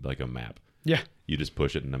is like a map. Yeah. You just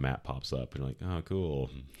push it and the map pops up. And you're like, oh, cool.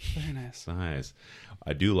 Very nice. Nice.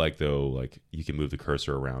 I do like, though, like you can move the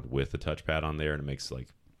cursor around with the touchpad on there, and it makes like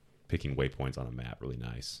picking waypoints on a map really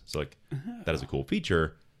nice. So like that is a cool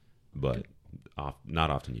feature, but not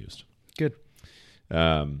often used. Good.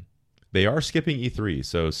 They are skipping E3.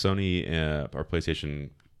 So Sony or PlayStation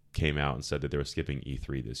came out and said that they were skipping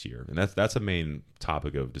E3 this year. And that's a main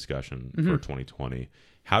topic of discussion for 2020.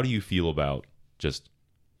 How do you feel about just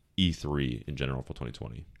E3 in general for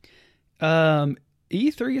 2020?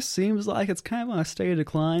 E3 seems like it's kind of on a state of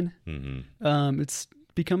decline. It's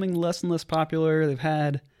becoming less and less popular. They've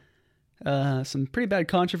had some pretty bad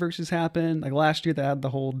controversies happen. Like last year, they had the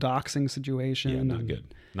whole doxing situation. Yeah, not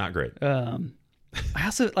good. Not great. I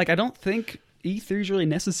also I don't think E3 is really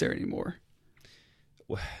necessary anymore.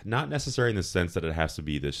 Not necessary in the sense that it has to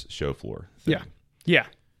be this show floor thing. Yeah.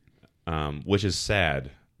 Which is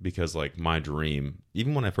sad. Because like my dream,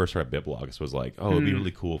 even when I first started BitBlogs, was like, oh, it'd be really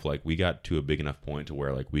cool if like we got to a big enough point to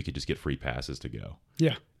where like we could just get free passes to go.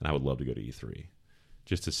 Yeah. And I would love to go to E3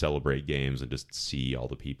 just to celebrate games and just see all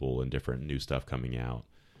the people and different new stuff coming out.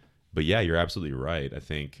 But yeah, you're absolutely right. I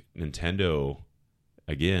think Nintendo,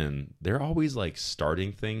 again, they're always like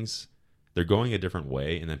starting things. They're going a different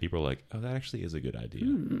way, and then people are like, oh, that actually is a good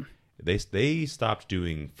idea. They stopped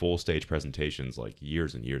doing full stage presentations like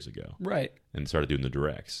years and years ago. Right. And started doing the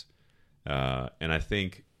directs. And I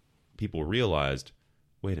think people realized,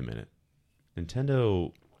 wait a minute,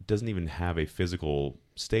 Nintendo doesn't even have a physical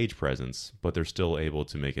stage presence, but they're still able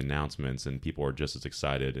to make announcements, and people are just as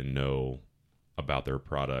excited and know about their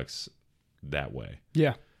products that way.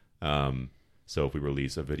 Yeah. So if we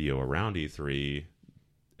release a video around E3,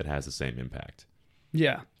 it has the same impact.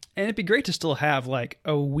 Yeah. And it'd be great to still have like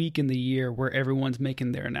a week in the year where everyone's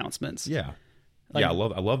making their announcements. Yeah. Like, I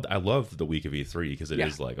love the week of E3 because it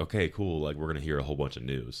is like, okay, cool. Like we're going to hear a whole bunch of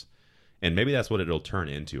news, and maybe that's what it'll turn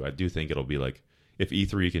into. I do think it'll be like, if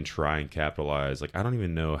E3 can try and capitalize, like, I don't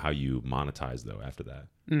even know how you monetize though after that.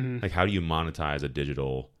 Like, how do you monetize a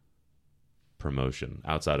digital promotion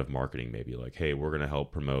outside of marketing? Maybe like, hey, we're going to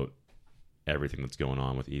help promote everything that's going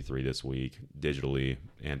on with E3 this week, digitally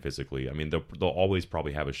and physically. I mean, they'll always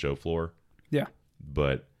probably have a show floor. Yeah.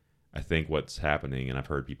 But I think what's happening, and I've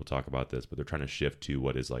heard people talk about this, but they're trying to shift to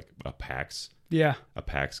what is like a PAX. Yeah. A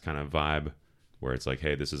PAX kind of vibe, where it's like,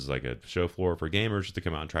 hey, this is like a show floor for gamers just to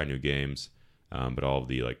come out and try new games. But all of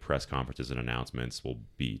the like press conferences and announcements will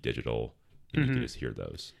be digital, and you can just hear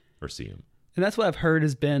those or see them. And that's what I've heard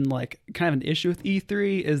has been like kind of an issue with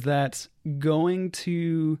E3, is that going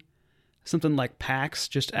to something like PAX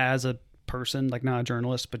just as a person, like not a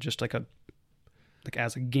journalist, but just like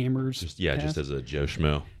as a gamer's just as a Joe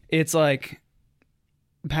Schmo. It's like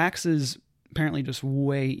PAX is apparently just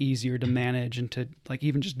way easier to manage and to like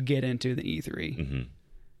even just get into than E3.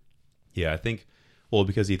 Yeah, I think, well,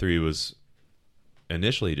 because E3 was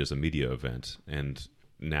initially just a media event, and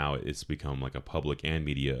now it's become like a public and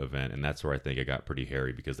media event, and that's where I think it got pretty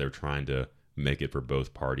hairy because they're trying to make it for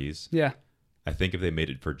both parties. Yeah. I think if they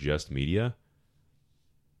made it for just media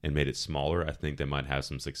and made it smaller, I think they might have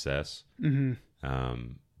some success.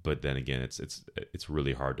 But then again, it's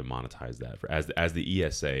really hard to monetize that. As the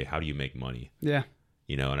ESA, how do you make money? Yeah.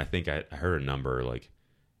 And I think I heard a number like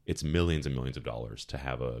it's millions and millions of dollars to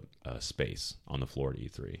have a space on the floor at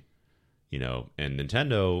E3. And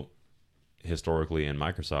Nintendo historically and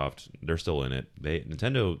Microsoft, they're still in it.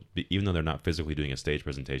 Nintendo, even though they're not physically doing a stage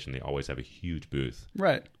presentation, they always have a huge booth,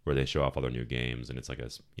 right, where they show off all their new games, and it's like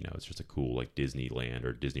it's just a cool like Disneyland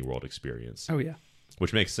or Disney World experience. Oh yeah,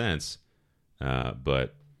 which makes sense.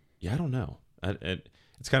 But yeah, I don't know.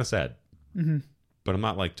 It's kind of sad, but I'm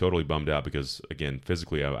not like totally bummed out because again,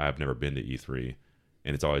 physically, I've never been to E3,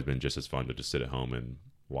 and it's always been just as fun to just sit at home and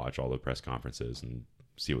watch all the press conferences and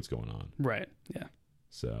see what's going on. Right. Yeah.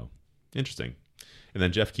 So interesting. And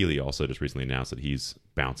then Jeff Keighley also just recently announced that he's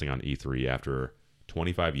bouncing on E3 after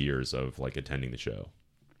 25 years of like attending the show,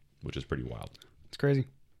 which is pretty wild. It's crazy.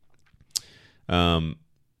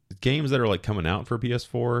 Games that are like coming out for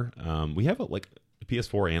PS4. We have like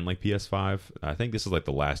PS4 and like PS5. I think this is like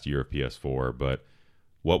the last year of PS4, but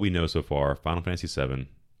what we know so far, Final Fantasy VII,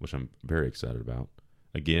 which I'm very excited about.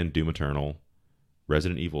 Again, Doom Eternal,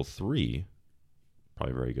 Resident Evil 3,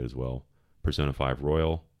 probably very good as well. Persona 5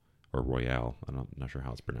 Royal, or Royale, I'm not sure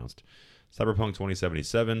how it's pronounced. Cyberpunk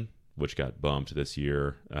 2077, which got bumped this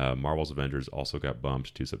year. Marvel's Avengers also got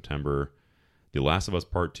bumped to September. The Last of Us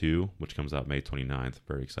Part 2, which comes out May 29th.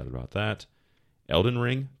 Very excited about that. Elden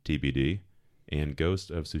Ring, TBD. And Ghost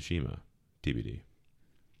of Tsushima, TBD.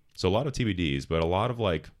 So a lot of TBDs, but a lot of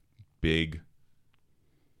like big,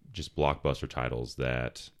 just blockbuster titles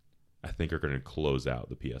that I think are going to close out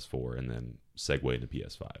the PS4 and then segue into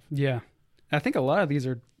PS5. Yeah. I think a lot of these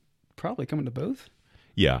are probably coming to both.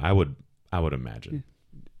 Yeah, I would imagine.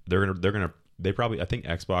 Yeah. They probably, I think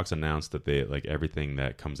Xbox announced that they like everything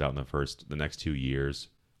that comes out in the next 2 years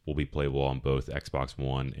will be playable on both Xbox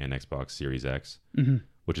One and Xbox Series X,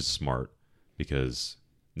 which is smart because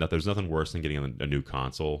there's nothing worse than getting a new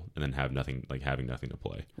console and then having nothing to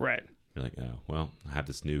play. Right. You're like, oh, well, I have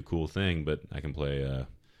this new cool thing, but I can play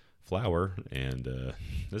Flower, and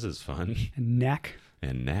this is fun. And Knack.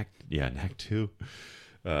 And Knack, yeah, Knack 2.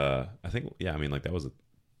 I think, yeah, I mean, like that was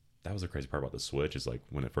the crazy part about the Switch is like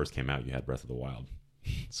when it first came out, you had Breath of the Wild.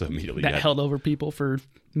 So immediately that held over people for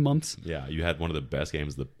months. Yeah, you had one of the best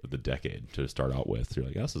games of the decade to start out with. So you're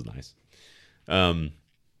like, oh, this is nice.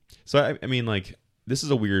 So I mean, like this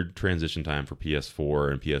is a weird transition time for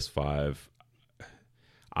PS4 and PS5.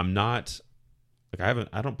 I'm not like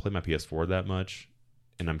I don't play my PS4 that much,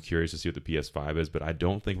 and I'm curious to see what the PS5 is, but I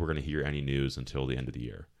don't think we're going to hear any news until the end of the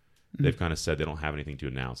year. They've kind of said they don't have anything to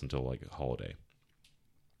announce until like a holiday.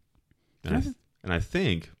 And I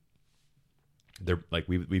think they're like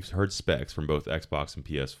we've heard specs from both Xbox and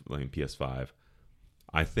PS5.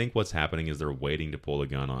 I think what's happening is they're waiting to pull the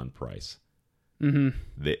gun on price.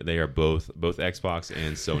 They are both Xbox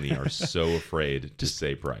and Sony are so afraid to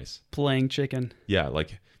say price. Playing chicken. Yeah,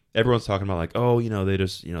 like everyone's talking about like, oh, they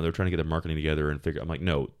just they're trying to get their marketing together and figure. I'm like,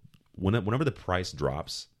 no, whenever the price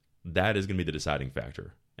drops, that is going to be the deciding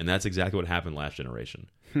factor, and that's exactly what happened last generation.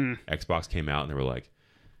 Xbox came out and they were like,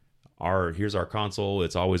 here's our console.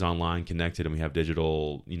 It's always online connected, and we have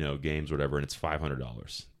digital games, whatever, and it's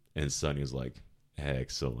 $500. And Sony was like,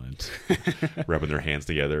 excellent, rubbing their hands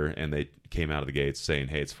together, and they came out of the gates saying,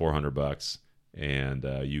 hey, it's $400, and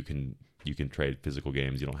you can trade physical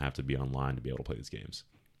games. You don't have to be online to be able to play these games.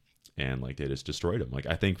 And like they just destroyed them. Like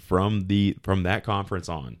I think from that conference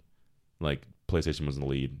on, like PlayStation was in the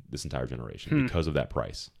lead this entire generation because of that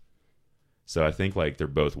price. So I think like they're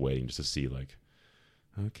both waiting just to see like,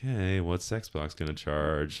 okay, what's Xbox going to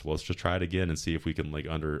charge? Well, let's just try it again and see if we can like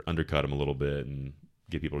undercut them a little bit and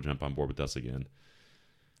get people to jump on board with us again.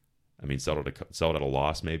 I mean, sell it at a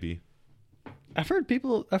loss, maybe. I've heard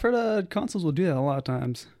consoles will do that a lot of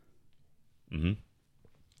times.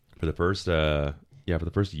 For the first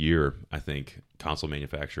year, I think console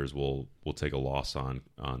manufacturers will take a loss on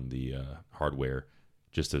the hardware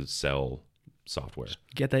just to sell software.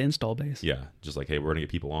 Get that install base. Yeah, just like, hey, we're gonna get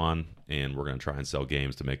people on, and we're gonna try and sell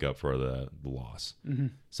games to make up for the loss.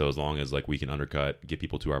 So as long as like we can undercut, get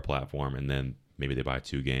people to our platform, and then maybe they buy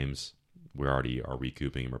 2 games, we already are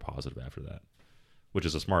recouping and we're positive after that, which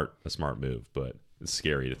is a smart move, but it's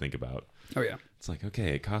scary to think about. Oh yeah, it's like,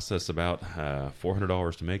 okay, it costs us about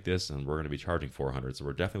 $400 to make this, and we're going to be charging $400, so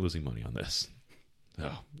we're definitely losing money on this.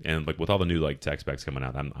 Oh, and like with all the new like tech specs coming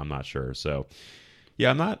out, I'm not sure. So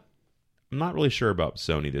yeah, I'm not really sure about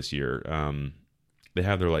Sony this year. They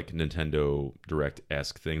have their like Nintendo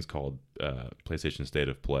Direct-esque things called PlayStation State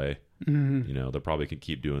of Play. They'll probably could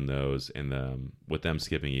keep doing those, and with them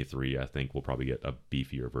skipping E3, I think we'll probably get a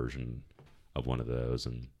beefier version of one of those,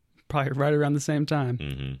 and probably right around the same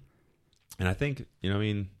time. And I think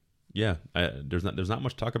Yeah, there's not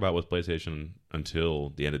much to talk about with PlayStation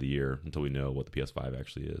until the end of the year, until we know what the PS5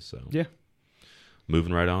 actually is. So Yeah.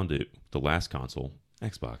 moving right on to the last console,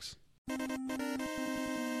 Xbox.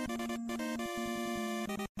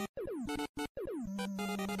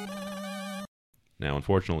 Now,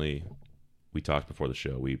 unfortunately, we talked before the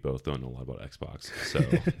show. We both don't know a lot about Xbox. So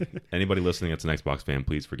anybody listening that's an Xbox fan,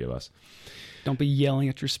 please forgive us. Don't be yelling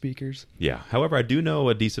at your speakers. Yeah. However, I do know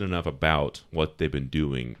a decent enough about what they've been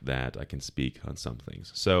doing that I can speak on some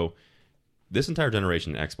things. So this entire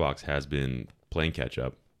generation, Xbox has been playing catch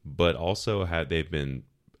up, but also they've been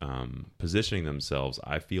positioning themselves,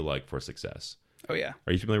 I feel like, for success. Oh, yeah.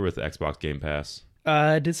 Are you familiar with Xbox Game Pass?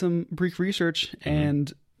 I did some brief research,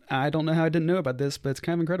 and I don't know how I didn't know about this, but it's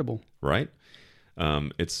kind of incredible. Right?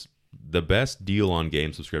 It's the best deal on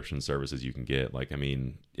game subscription services you can get. Like, I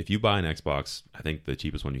mean, if you buy an Xbox, I think the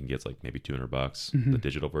cheapest one you can get is like maybe $200, the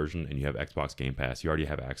digital version, and you have Xbox Game Pass, you already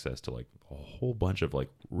have access to like a whole bunch of like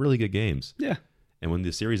really good games. Yeah. And when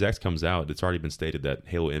the Series X comes out, it's already been stated that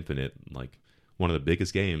Halo Infinite, like one of the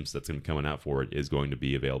biggest games that's going to be coming out for it, is going to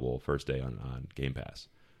be available first day on Game Pass.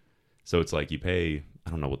 So it's like you pay,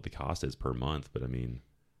 I don't know what the cost is per month, but I mean,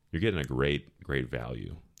 you're getting a great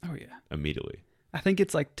value. Oh, yeah. Immediately. I think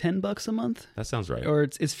it's like $10 a month. That sounds right. Or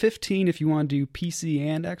it's $15 if you want to do PC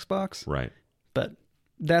and Xbox. Right. But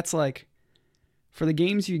that's like, for the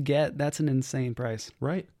games you get, that's an insane price.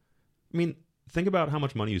 Right. I mean, think about how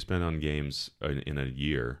much money you spend on games in a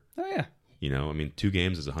year. Oh, yeah. You know, I mean, 2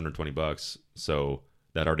 games is $120, so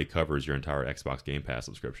that already covers your entire Xbox Game Pass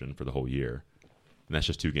subscription for the whole year. And that's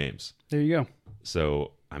just 2 games. There you go.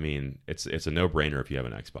 So, I mean, it's a no-brainer if you have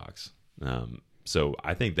an Xbox. So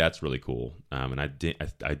I think that's really cool. And I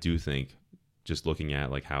do think, just looking at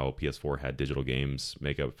like how PS4 had digital games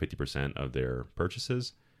make up 50% of their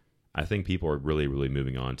purchases, I think people are really, really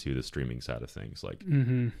moving on to the streaming side of things, like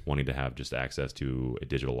wanting to have just access to a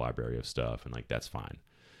digital library of stuff, and like that's fine.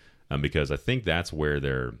 Because I think that's where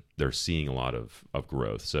they're seeing a lot of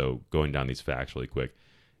growth. So going down these facts really quick,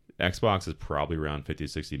 Xbox is probably around 50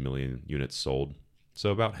 to 60 million units sold.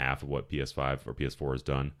 So about half of what PS5 or PS4 has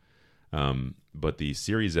done. But the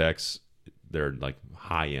Series X, their like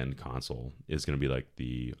high-end console, is going to be like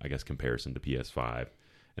the, I guess, comparison to PS5.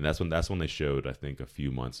 And that's when they showed, I think, a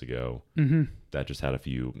few months ago, that just had a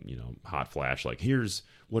few, hot flash, like, here's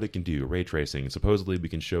what it can do, ray tracing. Supposedly we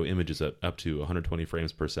can show images at up to 120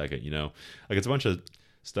 frames per second, like it's a bunch of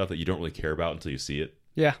stuff that you don't really care about until you see it.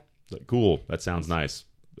 Yeah. It's like, cool, that sounds nice.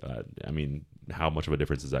 I mean, how much of a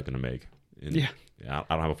difference is that going to make? Yeah. I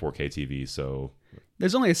don't have a 4K TV, so...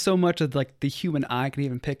 There's only so much that like the human eye can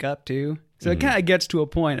even pick up too. So it kind of gets to a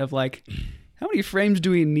point of like, how many frames do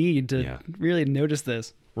we need to really notice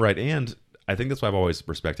this? Right, and I think that's why I've always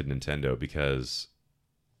respected Nintendo, because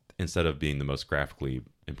instead of being the most graphically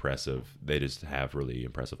impressive, they just have really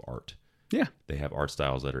impressive art. Yeah. They have art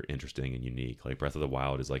styles that are interesting and unique. Like Breath of the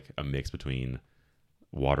Wild is like a mix between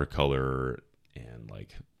watercolor and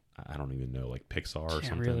like, I don't even know, like Pixar or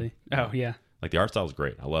something. Really? Oh, yeah. Like the art style is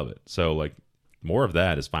great. I love it. So like more of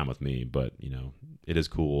that is fine with me, but it is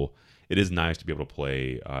cool. It is nice to be able to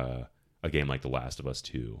play a game like The Last of Us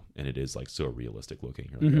 2, and it is like so realistic looking.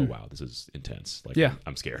 You're like, oh wow, this is intense. Like, yeah,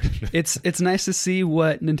 I'm scared. It's nice to see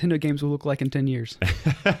what Nintendo games will look like in 10 years.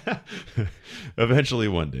 Eventually,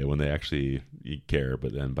 one day when they actually care,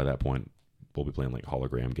 but then by that point, we'll be playing like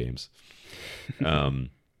hologram games.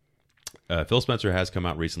 Phil Spencer has come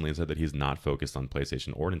out recently and said that he's not focused on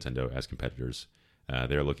PlayStation or Nintendo as competitors.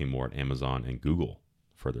 They're looking more at Amazon and Google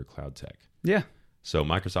for their cloud tech. Yeah. So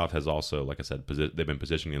Microsoft has also, like I said, they've been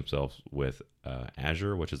positioning themselves with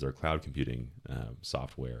Azure, which is their cloud computing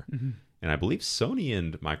software. And I believe Sony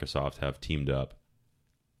and Microsoft have teamed up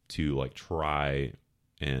to like try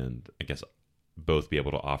and, I guess, both be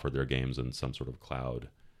able to offer their games in some sort of cloud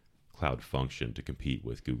function to compete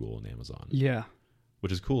with Google and Amazon. Yeah.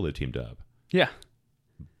 Which is cool they teamed up. Yeah.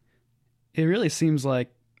 It really seems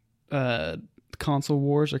like console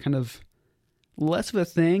wars are kind of less of a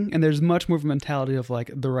thing, and there's much more of a mentality of like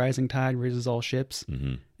the rising tide raises all ships,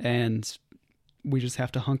 and we just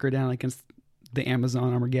have to hunker down against the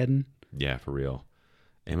Amazon Armageddon. Yeah, for real.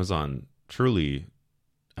 Amazon truly,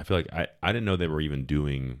 I feel like I didn't know they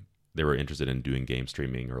were interested in doing game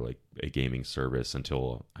streaming or like a gaming service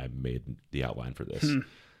until I made the outline for this.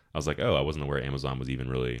 I was like, oh, I wasn't aware Amazon was even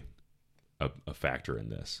really a factor in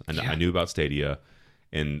this. And I knew about Stadia.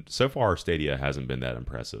 And so far, Stadia hasn't been that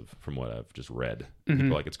impressive from what I've just read. People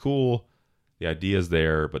are like, it's cool. The idea's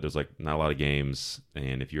there, but there's like not a lot of games.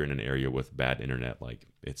 And if you're in an area with bad internet, like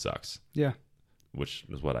it sucks. Yeah. Which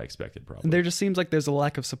is what I expected probably. And there just seems like there's a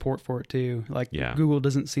lack of support for it too. Like yeah. Google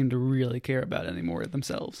doesn't seem to really care about it anymore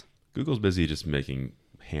themselves. Google's busy just making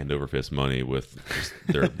hand over fist money with just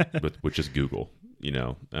their with just Google, you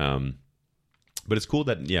know. But it's cool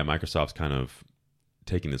that Microsoft's kind of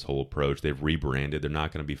taking this whole approach. They've rebranded. They're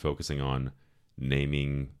not going to be focusing on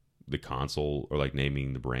naming the console or like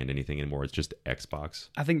naming the brand anything anymore. It's just Xbox.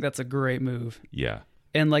 I think that's a great move. Yeah.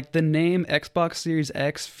 And like the name Xbox Series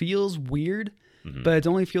X feels weird, but it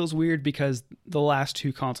only feels weird because the last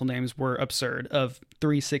two console names were absurd of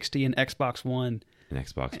 360 and Xbox One. And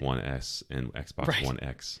Xbox One S and Xbox Right. One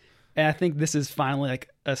X. And I think this is finally like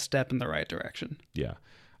a step in the right direction. Yeah.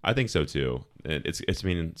 I think so too. It's I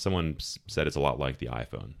mean, someone said it's a lot like the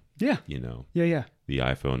iPhone, Yeah. you know. Yeah. The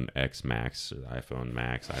iPhone X Max, or the iPhone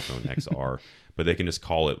Max, iPhone XR, but they can just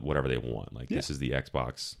call it whatever they want. Like this is the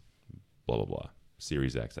Xbox, blah blah blah,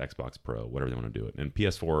 Series X, Xbox Pro, whatever they want to do it. And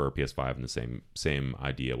PS4 or PS5 in the same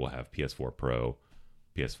idea. Will have PS4 Pro,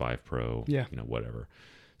 PS5 Pro, you know, whatever.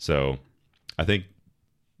 So I think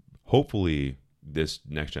hopefully this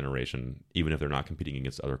next generation, even if they're not competing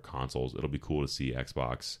against other consoles, it'll be cool to see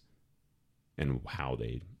Xbox and how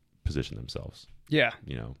they position themselves. Yeah.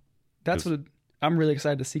 You know, That's what I'm really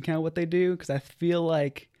excited to see kind of what they do, because I feel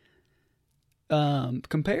like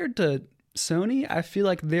compared to Sony, I feel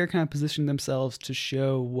like they're kind of positioning themselves to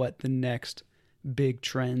show what the next big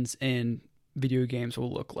trends in video games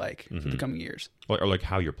will look like for the coming years. or like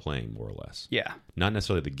how you're playing more or less. Yeah. Not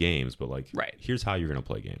necessarily the games, but like Right. here's how you're going to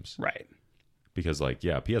play games. Right. Because like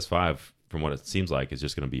PS5 from what it seems like is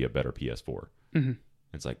just going to be a better PS4.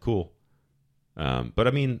 It's like cool. But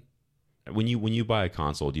I mean, when you buy a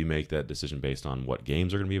console, do you make that decision based on what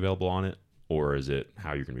games are going to be available on it, or is it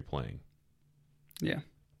how you're going to be playing? Yeah.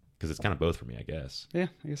 Because it's kind of both for me, I guess. Yeah,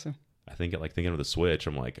 I guess so. I think like thinking of the Switch,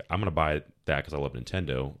 I'm like, I'm going to buy that because I love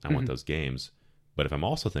Nintendo. I want those games. But if I'm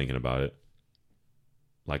also thinking about it,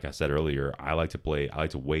 like I said earlier, I like to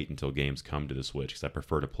wait until games come to the Switch because I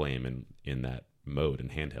prefer to play them in that mode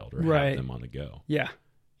and handheld or have them on the go. Yeah.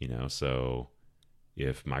 You know, so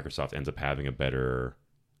if Microsoft ends up having a better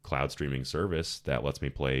cloud streaming service that lets me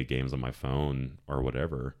play games on my phone or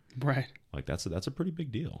whatever, Right. like that's a pretty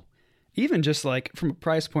big deal. Even just like from a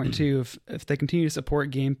price point too, if they continue to support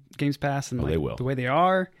Games Pass and they like will. the way they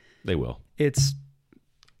are, They will. it's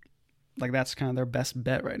like that's kind of their best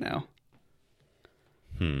bet right now.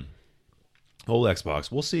 Old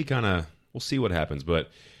Xbox. We'll see what happens.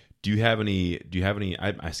 But do you have any?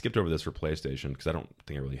 I skipped over this for PlayStation because I don't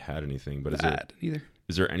think I really had anything. But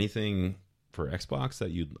is there anything for Xbox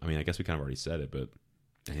that you? I mean, I guess we kind of already said it, but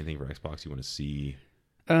anything for Xbox you want to see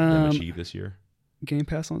them achieve this year? Game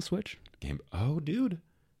Pass on Switch? Oh, dude,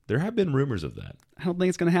 there have been rumors of that. I don't think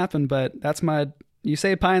it's going to happen, but that's you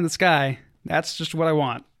say pie in the sky. That's just what I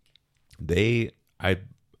want.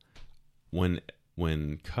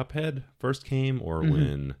 When Cuphead first came, or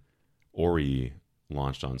when Ori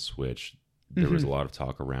launched on Switch, there was a lot of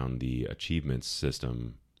talk around the achievements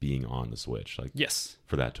system being on the Switch, like Yes.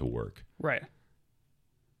 for that to work. Right.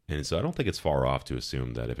 And so I don't think it's far off to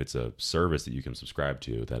assume that if it's a service that you can subscribe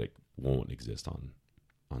to, that it won't exist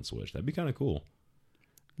on Switch. That'd be kind of cool.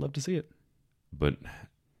 Love to see it. But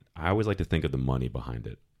I always like to think of the money behind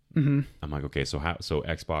it. I'm like, okay, so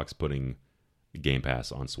Xbox putting Game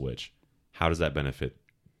Pass on Switch, how does that benefit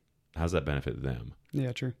them?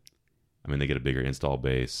 Yeah, true. I mean, they get a bigger install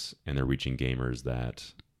base and they're reaching gamers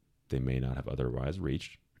that they may not have otherwise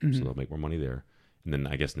reached. So they'll make more money there. And then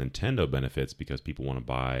I guess Nintendo benefits because people want to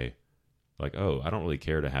buy, like, oh, I don't really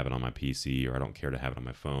care to have it on my PC, or I don't care to have it on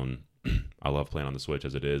my phone. I love playing on the Switch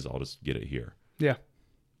as it is. I'll just get it here. Yeah.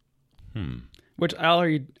 Which I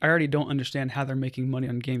already don't understand how they're making money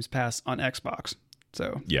on Games Pass on Xbox.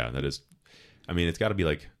 So Yeah, that is. I mean, it's got to be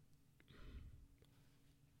like.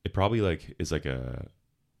 It probably like is like a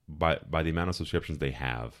by the amount of subscriptions they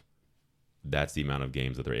have, that's the amount of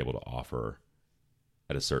games that they're able to offer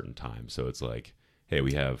at a certain time. So it's like, hey,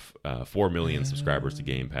 we have 4 million subscribers to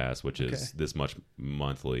Game Pass, which is this much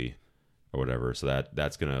monthly or whatever. So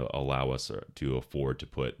that's going to allow us to afford to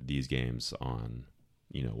put these games on,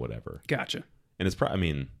 whatever. Gotcha. And it's probably, I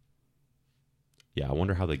mean, yeah, I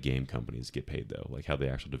wonder how the game companies get paid though, like how the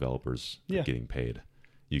actual developers are getting paid.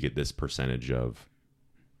 You get this percentage of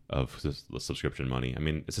the subscription money. I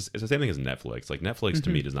mean, it's the same thing as Netflix. Like Netflix to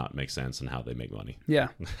me does not make sense in how they make money. Yeah.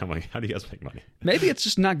 I'm like, how do you guys make money? Maybe it's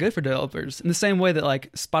just not good for developers in the same way that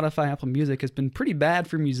like Spotify, Apple Music has been pretty bad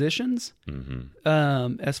for musicians.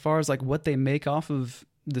 As far as like what they make off of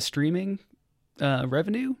the streaming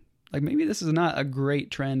revenue, like maybe this is not a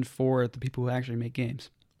great trend for the people who actually make games.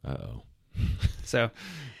 Uh-oh. So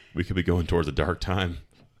we could be going towards a dark time.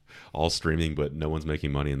 All streaming, but no one's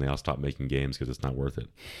making money, and they all stop making games because it's not worth it.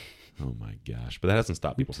 Oh my gosh! But that hasn't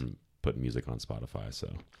stopped people from putting music on Spotify. So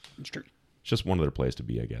It's true. it's just one other place to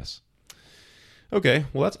be, I guess. Okay,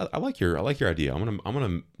 well I like your idea. I'm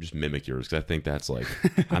gonna just mimic yours because I think that's like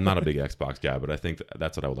I'm not a big Xbox guy, but I think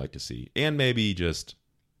that's what I would like to see. And maybe just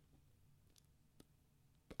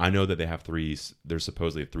I know that they have there's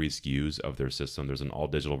supposedly 3 SKUs of their system. There's an all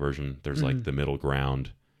digital version. There's like the middle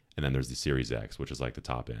ground, and then there's the Series X, which is like the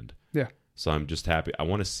top end. Yeah. So I'm just happy. I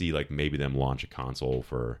want to see like maybe them launch a console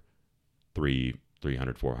for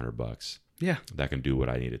 $300-$400 Yeah. that can do what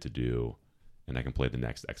I need it to do, and I can play the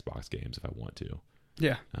next Xbox games if I want to.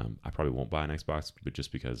 Yeah. I probably won't buy an Xbox, but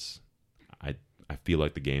just because I feel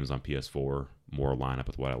like the games on PS4 more line up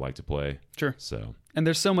with what I like to play. Sure. So And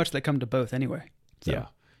there's so much that come to both anyway. So.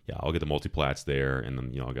 yeah, I'll get the multiplats there, and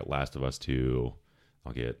then I'll get Last of Us 2.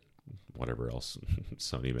 I'll get whatever else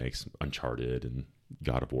Sony makes, Uncharted and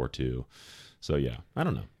God of War 2. So yeah, I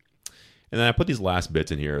don't know. And then I put these last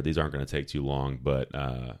bits in here. These aren't going to take too long, but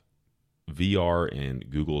VR and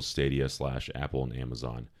Google Stadia / Apple and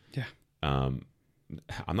Amazon. Yeah. I'm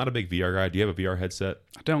not a big VR guy. Do you have a VR headset?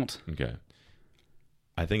 I don't. Okay.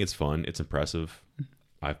 I think it's fun. It's impressive.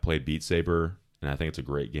 I've played Beat Saber, and I think it's a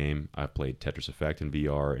great game. I've played Tetris Effect in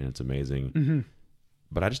VR, and it's amazing.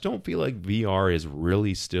 But I just don't feel like VR is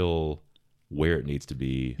really still where it needs to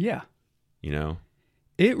be. Yeah. You know?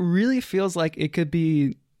 It really feels like it could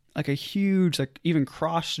be like a huge, like even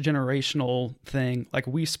cross-generational thing. Like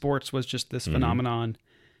Wii Sports was just this phenomenon.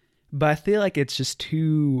 But I feel like it's just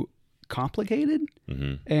too complicated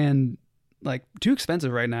and like too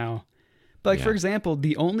expensive right now. But like, for example,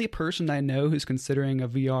 the only person I know who's considering a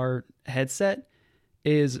VR headset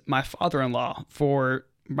is my father-in-law for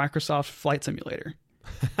Microsoft Flight Simulator.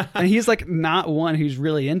 And he's like not one who's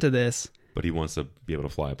really into this. But he wants to be able to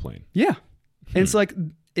fly a plane. Yeah. And it's like,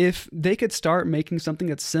 if they could start making something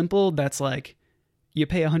that's simple, that's like you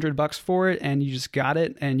pay $100 for it and you just got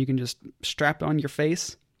it and you can just strap it on your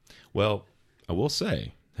face. Well, I will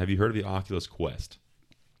say, have you heard of the Oculus Quest?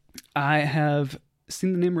 I have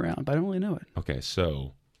seen the name around, but I don't really know it. Okay,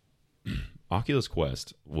 so Oculus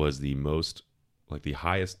Quest was the most, like the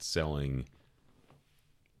highest selling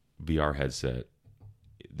VR headset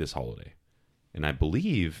this holiday. And I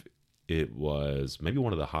believe it was maybe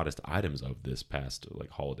one of the hottest items of this past like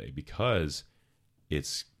holiday because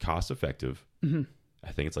it's cost effective.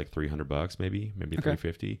 I think it's like $300, maybe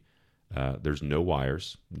 $350. There's no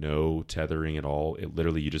wires, no tethering at all. It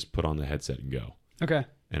literally, you just put on the headset and go. Okay.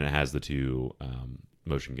 And it has the 2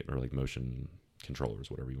 motion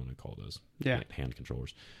controllers, whatever you want to call those. Yeah. Hand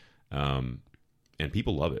controllers. And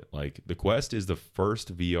people love it. Like the Quest is the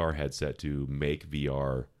first VR headset to make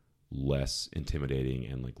VR less intimidating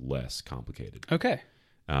and like less complicated. Okay.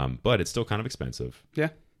 But it's still kind of expensive. Yeah.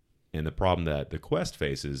 And the problem that the Quest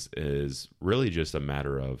faces is really just a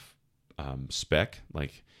matter of spec.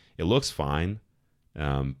 Like it looks fine,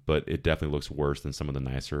 but it definitely looks worse than some of the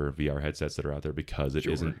nicer VR headsets that are out there because it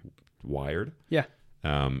isn't wired. Yeah.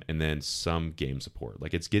 And then some game support.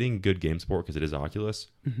 Like it's getting good game support because it is Oculus,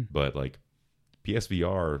 but like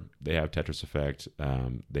PSVR, they have Tetris Effect.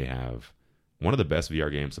 They have one of the best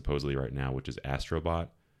VR games supposedly right now, which is Astrobot.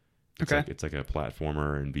 It's like a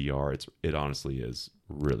platformer in VR. It honestly is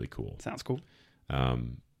really cool. Sounds cool.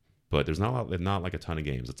 But there's not like a ton of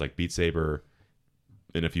games. It's like Beat Saber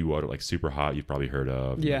and a few other like Super Hot you've probably heard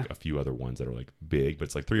of. Yeah. Like a few other ones that are like big, but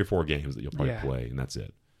it's like 3 or 4 games that you'll probably play, and that's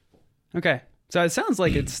it. Okay. So it sounds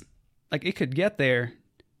like it's like it could get there.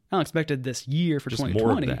 I don't expect it this year for Just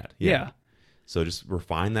 2020. more of that. Yeah. So just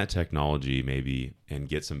refine that technology maybe and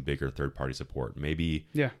get some bigger third-party support. Maybe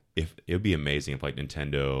if it would be amazing if like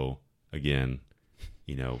Nintendo again,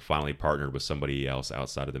 finally partnered with somebody else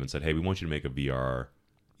outside of them and said, "Hey, we want you to make a VR,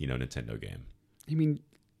 Nintendo game." You mean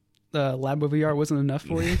Labo VR wasn't enough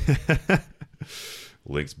for you?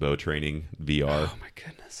 Link's bow training VR. Oh my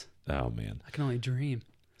goodness. Oh man. I can only dream.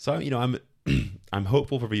 So I'm I'm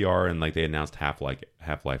hopeful for VR, and like they announced Half-Life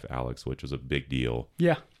Alyx, which was a big deal.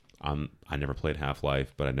 Yeah. I never played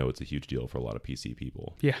Half-Life, but I know it's a huge deal for a lot of PC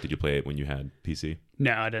people. Yeah. Did you play it when you had PC?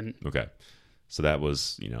 No, I didn't. Okay. So that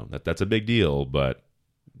was, that's a big deal, but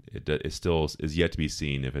it still is yet to be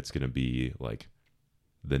seen if it's going to be like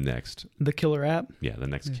the next killer app. Yeah, the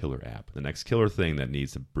next killer app, the next killer thing that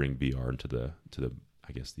needs to bring VR into the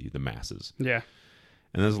I guess the masses. Yeah.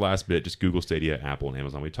 And this last bit, just Google Stadia, Apple, and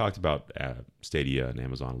Amazon. We talked about Stadia and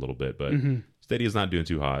Amazon a little bit, but Stadia's not doing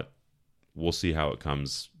too hot. We'll see how it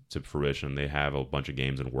comes to fruition. They have a bunch of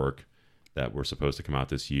games in work that were supposed to come out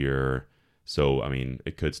this year. So, I mean,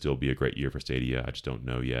 it could still be a great year for Stadia. I just don't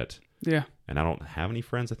know yet. Yeah. And I don't have any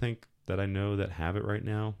friends, I think, that I know that have it right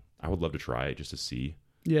now. I would love to try it just to see.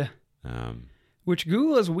 Yeah. Which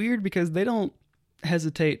Google is weird because they don't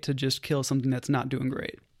hesitate to just kill something that's not doing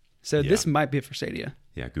great. So this might be it for Stadia.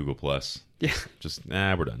 Yeah, Google Plus. Yeah. Just,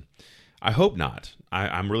 we're done. I hope not.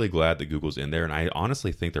 I'm really glad that Google's in there, and I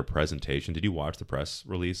honestly think their presentation. Did you watch the press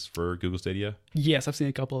release for Google Stadia? Yes, I've seen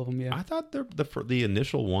a couple of them. Yeah, I thought the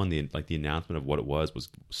initial one, the announcement of what it was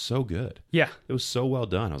so good. Yeah, it was so well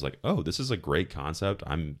done. I was like, oh, this is a great concept.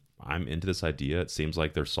 I'm into this idea. It seems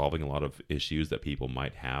like they're solving a lot of issues that people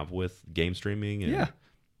might have with game streaming. And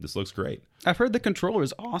this looks great. I've heard the controller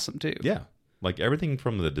is awesome too. Yeah, like everything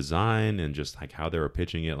from the design and just like how they were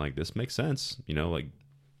pitching it. Like this makes sense. Like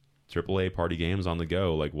AAA party games on the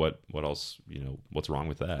go. Like what else? What's wrong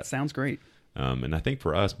with that? Sounds great. And I think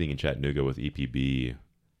for us being in Chattanooga with EPB,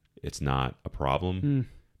 it's not a problem.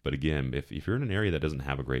 But again, if you're in an area that doesn't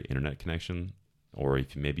have a great internet connection, or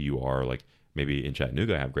if maybe you are like maybe in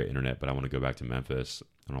Chattanooga I have great internet, but I want to go back to Memphis,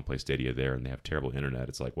 I want to play Stadia there, and they have terrible internet.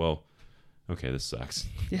 It's like, well, okay, this sucks.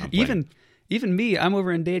 Yeah, even me, I'm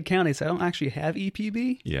over in Dade County, so I don't actually have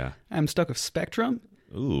EPB. Yeah, I'm stuck with Spectrum.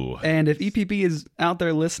 Ooh. And if EPB is out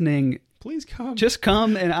there listening, please come. Just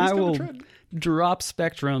come, and I will drop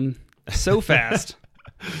Spectrum so fast.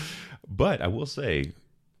 But I will say,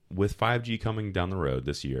 with 5G coming down the road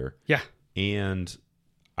this year, and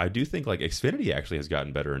I do think like Xfinity actually has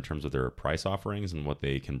gotten better in terms of their price offerings and what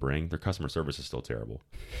they can bring. Their customer service is still terrible,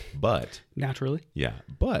 but naturally,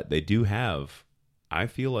 but they do have, I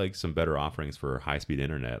feel like, some better offerings for high-speed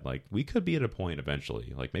internet. Like we could be at a point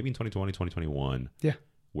eventually, like maybe in 2020, 2021,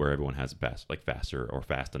 where everyone has faster or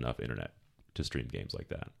fast enough internet to stream games like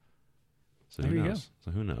that. So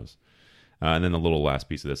who knows? And then the little last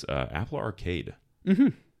piece of this, Apple Arcade. Mm-hmm.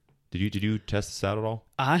 Did you test this out at all?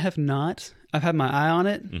 I have not. I've had my eye on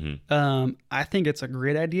it. Mm-hmm. I think it's a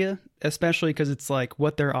great idea, especially because it's like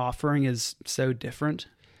what they're offering is so different.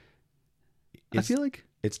 I feel like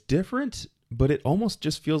it's different, but it almost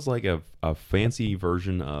just feels like a fancy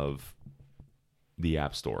version of the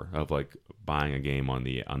App Store, of like buying a game on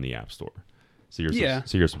the App Store. So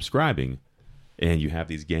you're subscribing, and you have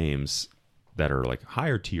these games that are like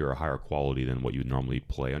higher tier or higher quality than what you would normally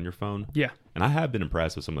play on your phone. Yeah. And I have been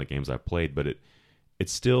impressed with some of the games I've played, but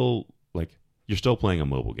it's still like you're still playing a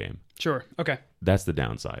mobile game. Sure. Okay. That's the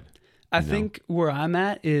downside. I think where I'm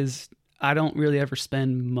at is I don't really ever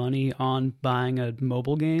spend money on buying a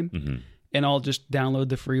mobile game. Mm-hmm. And I'll just download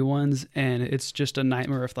the free ones, and it's just a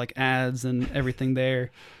nightmare of like ads and everything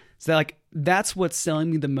there. So like that's what's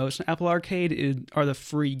selling me the most in Apple Arcade are the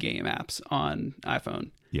free game apps on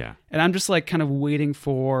iPhone. Yeah. And I'm just like kind of waiting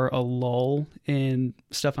for a lull in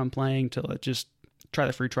stuff I'm playing to just try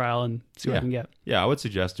the free trial and see what I can get. Yeah, I would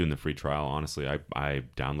suggest doing the free trial. Honestly, I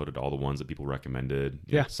downloaded all the ones that people recommended.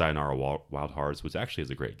 Sayonara Wild Hearts, which actually is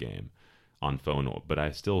a great game on phone, but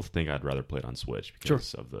I still think I'd rather play it on Switch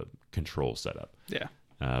because of the control setup. Yeah.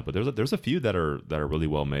 But there's a few that are really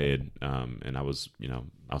well made, and I was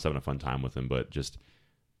having a fun time with them, but just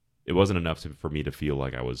it wasn't enough for me to feel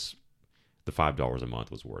like the $5 a month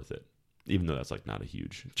was worth it, even though that's like not a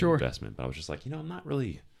huge investment. But I was just like, I'm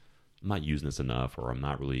not using this enough, or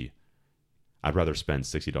I'd rather spend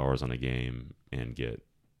 $60 on a game and get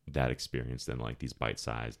that experience than like these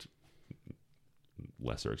bite-sized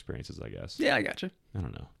lesser experiences, I guess. Yeah, I gotcha. I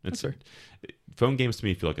don't know. Phone games to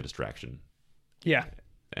me feel like a distraction. Yeah.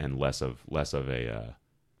 And less of like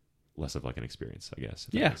an experience, I guess.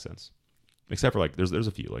 If that makes sense. Except for like there's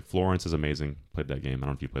a few, like Florence is amazing. Played that game. I don't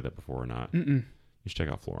know if you played that before or not. Mm-mm. You should check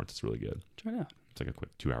out Florence. It's really good. Try it out. It's like a quick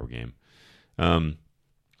 2-hour game. And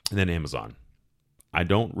then Amazon. I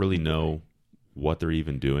don't really know what they're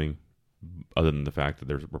even doing, other than the fact that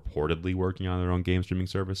they're reportedly working on their own game streaming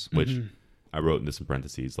service, which I wrote in this in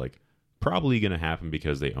parentheses, like probably going to happen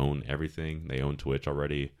because they own everything. They own Twitch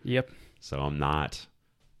already. Yep. So I'm not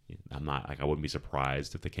like, I wouldn't be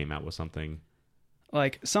surprised if they came out with something.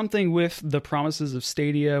 Like something with the promises of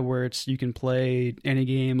Stadia where you can play any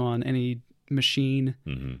game on any machine.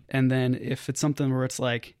 Mm-hmm. And then if it's something where it's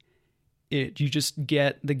like, you just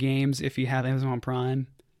get the games if you have Amazon Prime.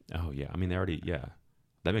 Oh yeah. I mean,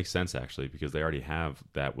 that makes sense actually, because they already have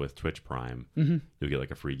that with Twitch Prime. Mm-hmm. You'll get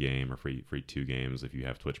like a free game or free 2 games if you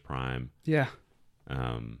have Twitch Prime. Yeah.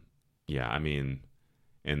 Yeah. I mean,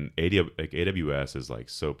 and AWS is like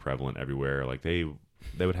so prevalent everywhere. Like they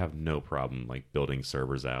would have no problem like building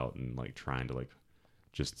servers out and like trying to like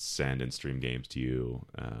just send and stream games to you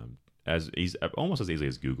almost as easily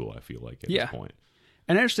as Google, I feel like at this point.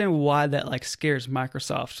 And I understand why that like scares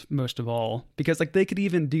Microsoft most of all, because like they could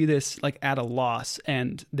even do this like at a loss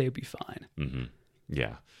and they'd be fine. Mm-hmm.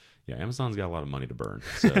 Yeah. Amazon's got a lot of money to burn,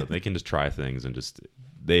 so they can just try things and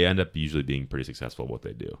they end up usually being pretty successful at what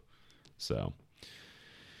they do. So,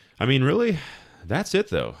 I mean, really, that's it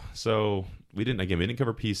though. So we didn't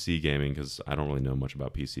cover PC gaming because I don't really know much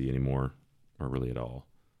about PC anymore, or really at all.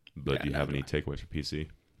 But Yeah, do you have neither any takeaways for PC?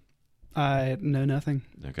 I know nothing.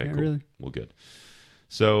 Okay, Yeah, cool. really. Well, good.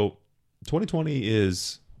 So 2020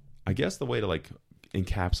 is, I guess, the way to like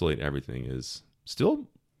encapsulate everything is still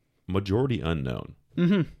majority unknown.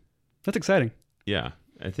 Mm-hmm. That's exciting. Yeah,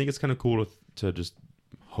 I think it's kind of cool to just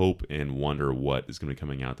hope and wonder what is going to be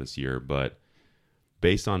coming out this year. But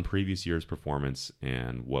based on previous year's performance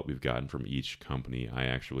and what we've gotten from each company, I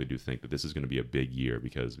actually do think that this is going to be a big year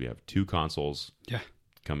because we have 2 consoles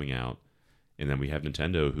coming out. And then we have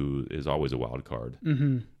Nintendo, who is always a wild card.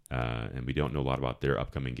 Mm-hmm. And we don't know a lot about their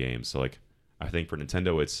upcoming games. So, like, I think for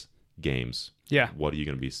Nintendo, it's games. Yeah. What are you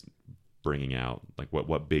going to be bringing out? Like,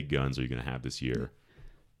 what big guns are you going to have this year?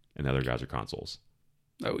 And the other guys are consoles.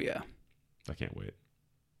 Oh, yeah. I can't wait.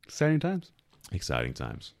 Exciting times. Exciting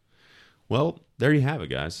times. Well, there you have it,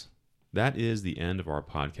 guys. That is the end of our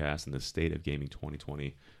podcast in the State of Gaming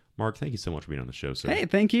 2020. Mark, thank you so much for being on the show, sir. Hey,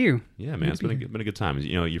 thank you. Yeah, man, it's been a good time.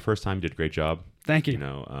 You know, your first time, you did a great job. Thank you. You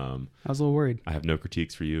know, I was a little worried. I have no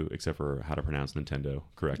critiques for you except for how to pronounce Nintendo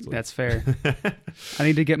correctly. That's fair. I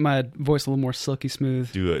need to get my voice a little more silky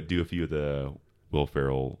smooth. do a few of the Will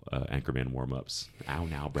Ferrell Anchorman warm-ups. Ow,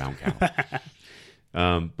 now, brown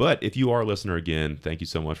cow. But if you are a listener again, thank you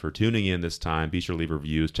so much for tuning in this time. Be sure to leave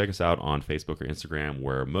reviews. Check us out on Facebook or Instagram,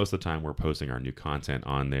 where most of the time we're posting our new content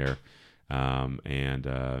on there. And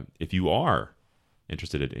if you are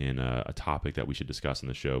interested in a topic that we should discuss in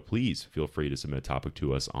the show, please feel free to submit a topic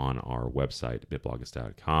to us on our website,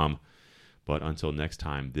 bitbloggist.com. But until next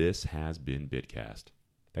time, this has been Bitcast.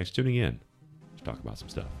 Thanks for tuning in. Let's talk about some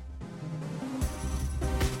stuff.